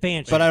 That's it,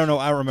 Banshee. But I don't know.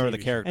 I don't remember the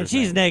character. And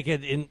she's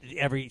naked in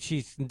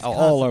she's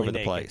all over constantly the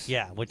naked. place.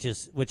 Yeah,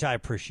 which I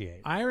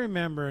appreciate. I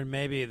remember, and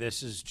maybe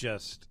this is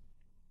just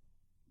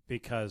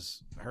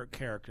because her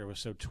character was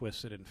so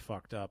twisted and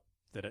fucked up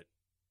that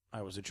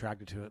I was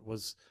attracted to it,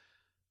 was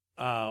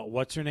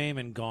what's her name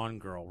in Gone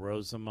Girl?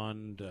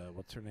 Rosamund,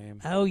 what's her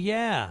name? Oh,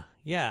 yeah.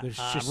 There's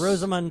just-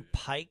 Rosamund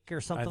Pike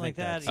or something I like think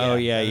that. that's- Oh,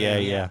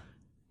 yeah.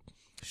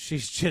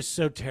 She's just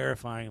so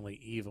terrifyingly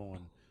evil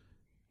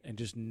and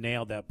just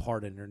nailed that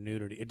part in her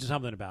nudity. It's just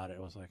something about it.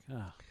 I was like,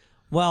 ah.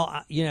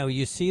 Well,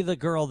 you see the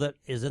girl that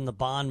is in the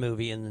Bond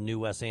movie, in the new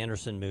Wes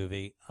Anderson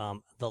movie,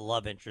 the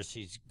love interest.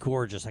 She's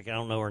gorgeous. I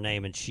don't know her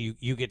name, and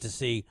you get to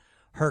see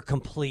her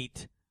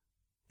complete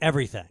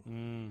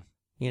everything.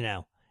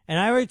 And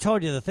I already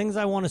told you the things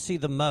I want to see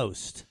the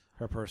most.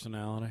 Her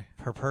personality.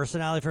 Her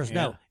personality first.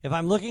 Yeah. No, if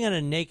I'm looking at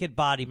a naked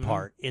body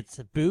part, it's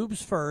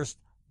boobs first,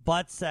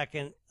 butt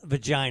second,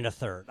 vagina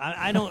third.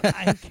 I don't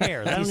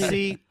care.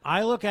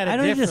 I look at it I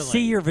don't need to differently.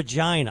 see your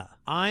vagina.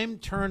 I'm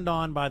turned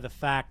on by the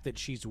fact that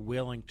she's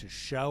willing to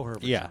show her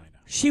vagina.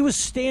 She was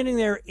standing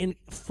there in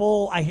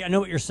full. I know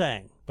what you're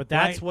saying, But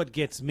that's right? what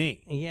gets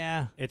me.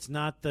 Yeah. It's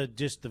not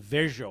just the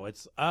visual.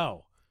 It's,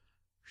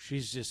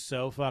 she's just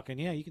so fucking,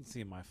 you can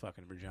see my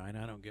fucking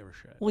vagina. I don't give a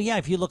shit. Well, yeah,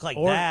 if you look like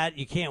that,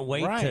 you can't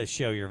wait to Right.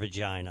 show your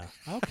vagina.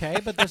 Okay,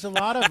 but there's a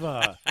lot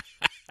of,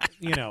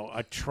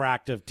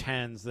 attractive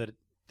 10s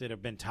that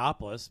have been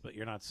topless, but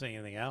you're not seeing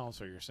anything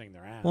else, or you're seeing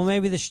their ass. Well,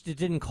 maybe it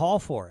didn't call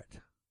for it.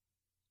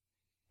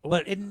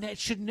 But it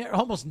should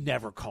almost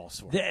never calls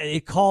for it.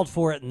 It called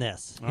for it in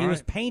this. All He was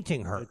right.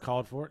 painting her. It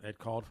called for it.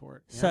 Yeah.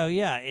 So,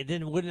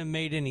 it wouldn't have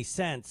made any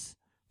sense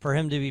for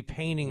him to be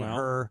painting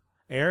her.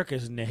 Eric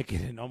is naked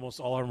in almost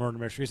all our murder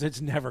mysteries.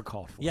 It's never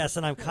called for. Yes,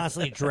 and I'm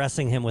constantly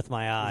dressing him with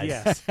my eyes.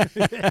 Yes.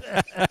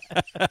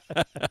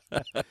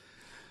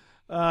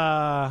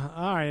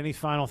 All right. Any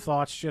final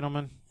thoughts,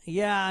 gentlemen?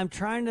 Yeah, I'm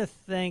trying to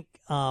think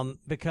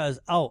because,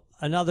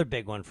 another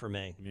big one for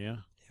me. Yeah.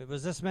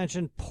 Was this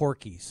mentioned?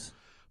 Porky's.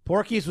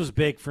 Porky's was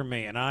big for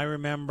me, and I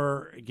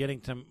remember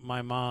getting to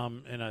my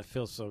mom, and I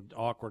feel so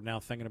awkward now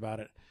thinking about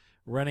it,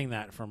 renting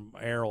that from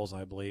Errol's,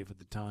 I believe, at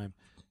the time,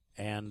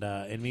 and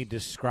me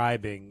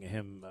describing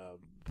him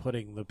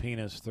putting the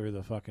penis through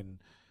the fucking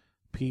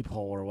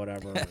peephole or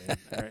whatever.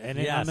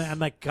 Yes. I'm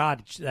like,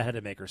 God, that had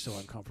to make her so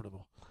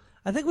uncomfortable.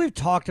 I think we've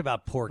talked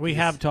about Porky's. We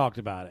have talked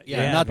about it.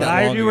 Yeah, not but that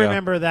I long do ago.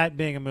 remember that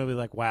being a movie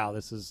like, wow,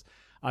 this is...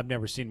 I've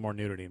never seen more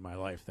nudity in my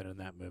life than in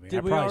that movie. Did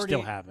I we probably already,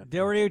 still haven't. Did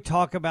we already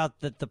talk about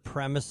that? The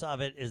premise of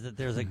it is that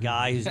there's a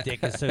guy whose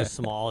dick is so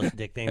small, his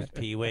nickname's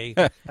Pee-wee.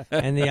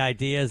 And the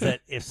idea is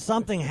that if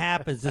something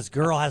happens, this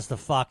girl has to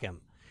fuck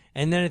him.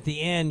 And then at the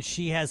end,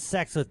 she has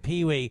sex with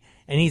Pee-wee,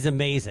 and he's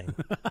amazing.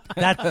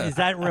 Do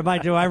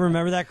I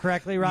remember that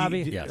correctly,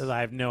 Robbie? Yes.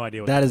 I have no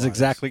idea what that is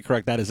exactly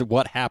correct. That is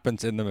what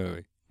happens in the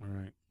movie. All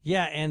right.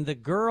 Yeah, and the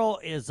girl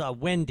is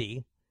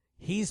Wendy.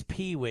 He's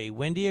Pee-wee.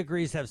 Wendy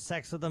agrees to have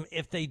sex with him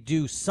if they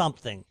do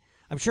something.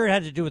 I'm sure it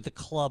had to do with the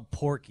club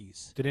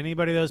Porky's. Did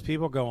anybody of those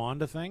people go on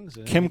to things?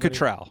 Kim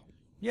Cattrall.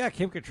 Yeah,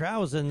 Kim Cattrall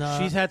was in...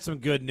 she's had some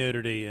good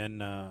nudity in...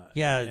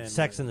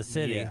 Sex in the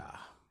City.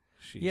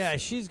 Yeah.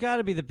 She's got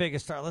to be the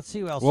biggest star. Let's see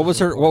who else. What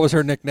was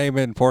her nickname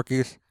in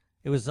Porky's?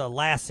 It was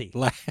Lassie.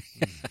 All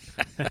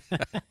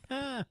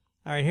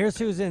right, here's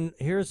who's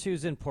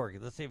in Porky.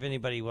 Let's see if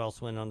anybody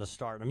else went on to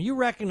start. You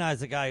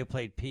recognize the guy who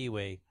played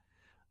Pee-wee.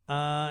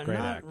 Not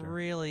actor.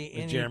 really Does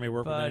anybody Jeremy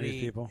work with any of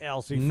these people?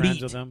 else. Is he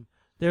friends with them?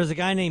 There's a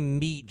guy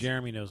named Meat.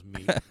 Jeremy knows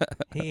Meat.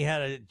 He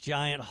had a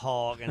giant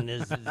hog, and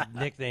his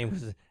nickname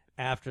was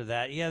after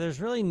that. Yeah,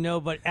 there's really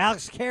nobody.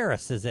 Alex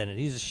Karras is in it.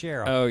 He's a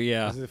sheriff. Oh,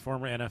 yeah. Is he a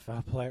former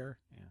NFL player?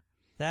 Yeah.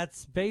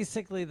 That's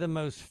basically the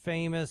most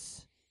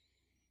famous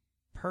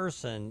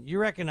person. You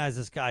recognize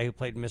this guy who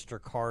played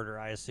Mr. Carter.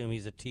 I assume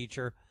he's a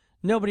teacher.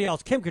 Nobody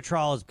else. Kim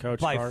Cattrall is Coach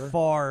by Carter?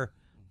 far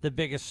the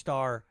biggest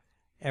star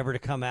ever to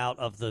come out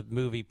of the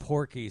movie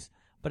Porky's.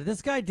 But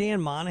this guy, Dan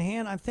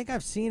Monahan, I think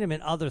I've seen him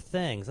in other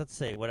things. Let's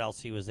see what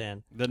else he was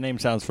in. The name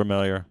sounds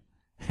familiar.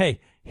 Hey,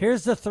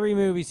 here's the 3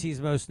 movies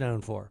he's most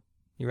known for.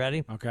 You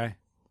ready? Okay.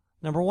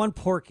 Number 1,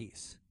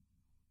 Porky's.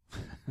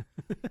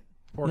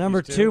 Porky's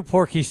Number 2,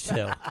 Porky's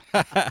 2.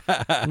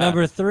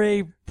 Number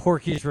 3,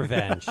 Porky's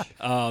Revenge.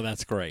 Oh,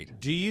 that's great.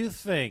 Do you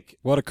think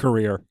What a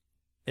career.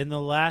 in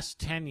the last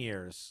 10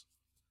 years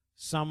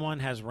someone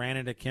has ran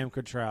into Kim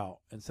Cattrall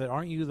and said,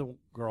 "Aren't you the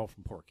girl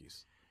from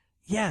Porky's?"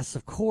 Yes,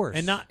 of course.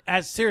 And not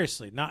as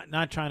seriously, not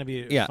trying to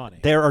be funny.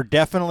 There are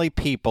definitely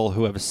people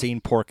who have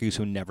seen Porky's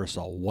who never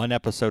saw one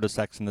episode of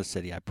Sex in the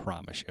City, I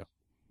promise you.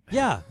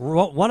 Yeah,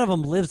 one of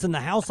them lives in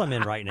the house I'm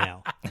in right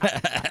now.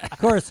 Of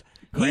course,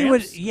 he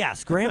would.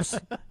 Yes, Gramps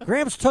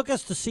took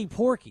us to see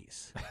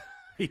Porky's.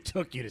 He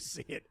took you to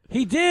see it.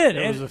 He did.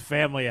 It was a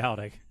family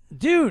outing.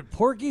 Dude,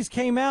 Porky's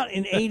came out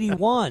in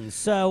 81.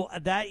 So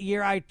that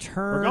year I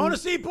turned. We're going to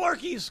see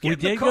Porky's. Get We in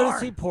the did car. go to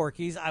see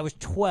Porky's. I was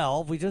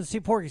 12. We did see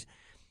Porky's.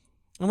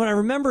 And what I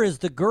remember is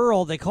the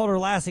girl, they called her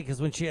Lassie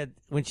because when she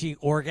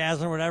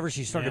orgasmed or whatever,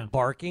 she started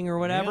barking or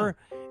whatever.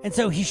 Yeah. And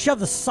so he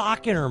shoved a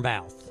sock in her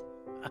mouth.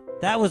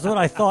 That was what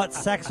I thought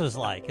sex was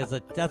like.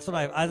 That's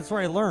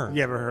where I learned.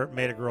 You ever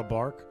made a girl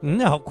bark?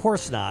 No, of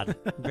course not.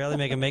 Barely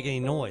make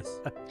any noise.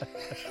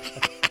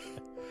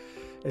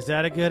 Is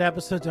that a good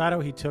episode,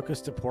 Dotto? He took us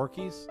to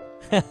Porky's?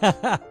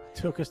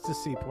 Took us to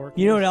see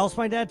Porky's? You know what else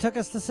my dad took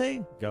us to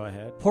see? Go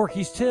ahead.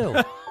 Porky's 2.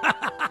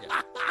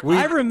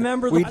 I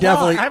remember we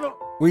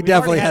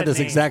definitely had this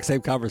exact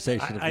same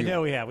conversation. I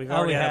know we have. We've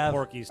already had a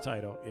Porky's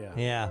title. Yeah.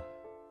 Yeah.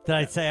 Did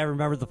I say I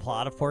remembered the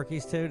plot of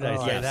Porky's 2? Did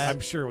I say that?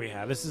 I'm sure we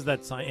have. This is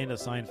that end of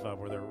Seinfeld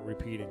where they're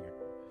repeating it.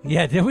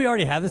 Yeah, did we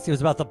already have this? It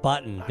was about the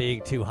button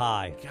being too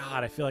high.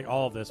 God, I feel like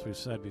all of this we've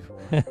said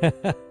before.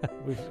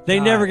 They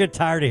never get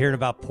tired of hearing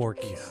about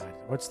Porky's. God.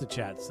 What's the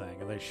chat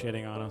saying? Are they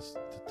shitting on us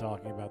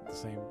talking about the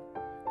same?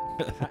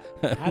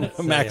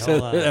 Max said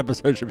the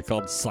episode should be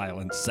called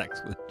Silent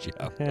Sex with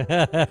Joe.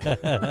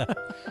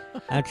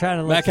 I'm trying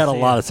to look. Mac had a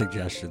lot of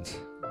suggestions.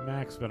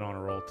 Mac's been on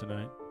a roll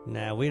tonight.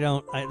 No, we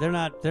don't. They're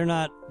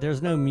not.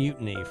 There's no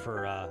mutiny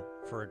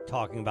for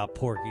talking about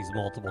Porky's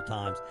multiple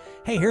times.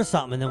 Hey, here's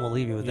something, and then we'll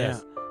leave you with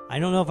this. I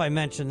don't know if I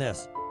mentioned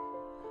this.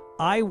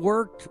 I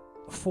worked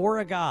for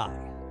a guy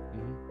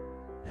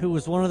who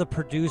was one of the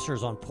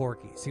producers on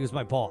Porky's. He was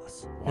my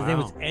boss. His name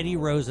was Eddie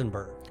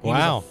Rosenberg. He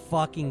was a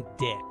fucking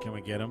dick. Can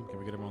we get him? Can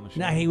we get him on the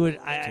show? No, he would.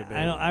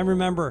 I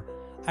remember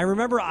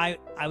I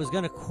was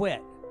going to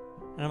quit.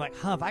 And I'm like,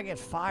 if I get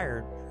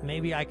fired,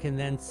 maybe I can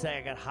then say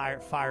I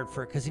got fired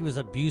for it because he was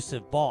an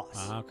abusive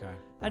boss. Okay.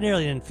 I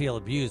nearly didn't feel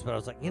abused, but I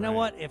was like, you know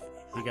what? If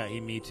he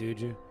Me Too'd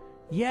you?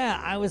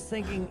 Yeah, I was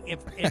thinking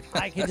if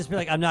I could just be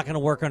like, I'm not going to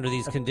work under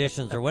these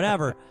conditions or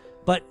whatever.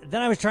 But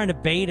then I was trying to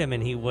bait him,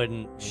 and he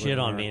wouldn't shit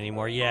on me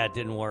anymore. Yeah, it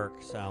didn't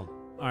work. So.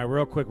 All right,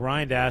 real quick,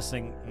 Ryan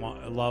Dassing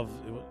loved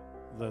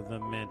the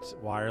Mint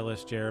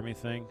Wireless Jeremy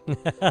thing.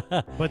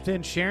 But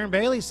then Sharon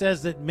Bailey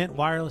says that Mint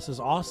Wireless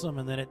is awesome,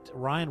 and then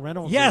Ryan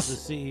Reynolds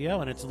is the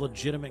CEO, and it's a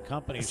legitimate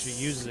company, and she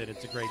uses it.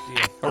 It's a great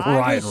deal.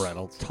 Ryan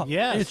Reynolds.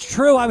 Yes. It's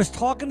true. I was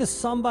talking to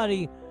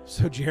somebody.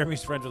 So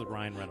Jeremy's friends with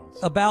Ryan Reynolds.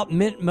 About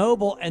Mint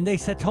Mobile, and they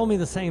told me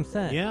the same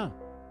thing. Yeah.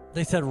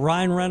 They said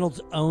Ryan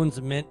Reynolds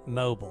owns Mint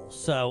Mobile,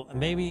 so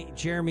maybe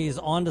Jeremy is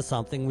onto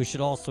something. We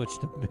should all switch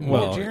to Mint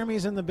Mobile. Well,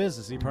 Jeremy's in the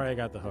business. He probably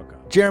got the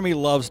hookup. Jeremy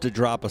loves to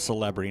drop a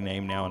celebrity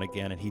name now and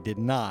again, and he did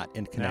not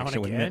in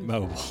connection with Mint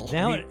Mobile.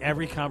 Now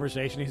every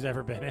conversation he's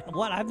ever been in.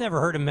 What? I've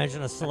never heard him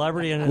mention a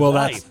celebrity in his well,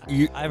 life.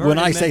 When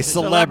I say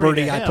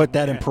celebrity, I put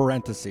that in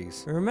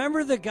parentheses.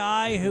 Remember the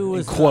guy who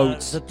was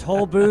quotes. The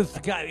toll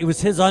booth guy? It was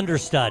his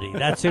understudy.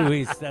 That's who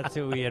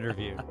we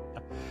interviewed.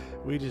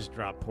 We just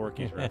dropped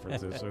Porky's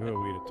references, so who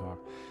are we to talk?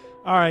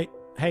 All right.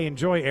 Hey,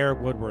 enjoy Eric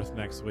Woodworth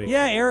next week.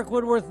 Yeah, Eric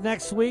Woodworth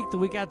next week. The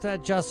week after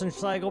that, Justin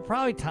Schlegel.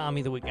 Probably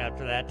Tommy the week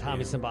after that,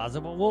 Tommy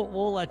Simbaza. But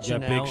we'll let you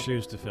know. Big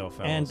shoes to fill,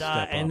 fellas.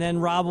 And then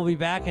Rob will be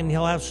back, and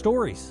he'll have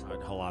stories.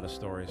 A lot of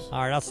stories.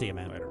 All right, I'll see you,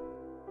 man. Later.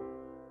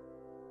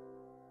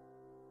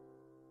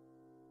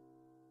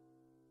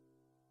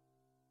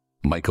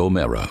 Mike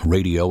O'Mara,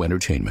 Radio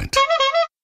Entertainment.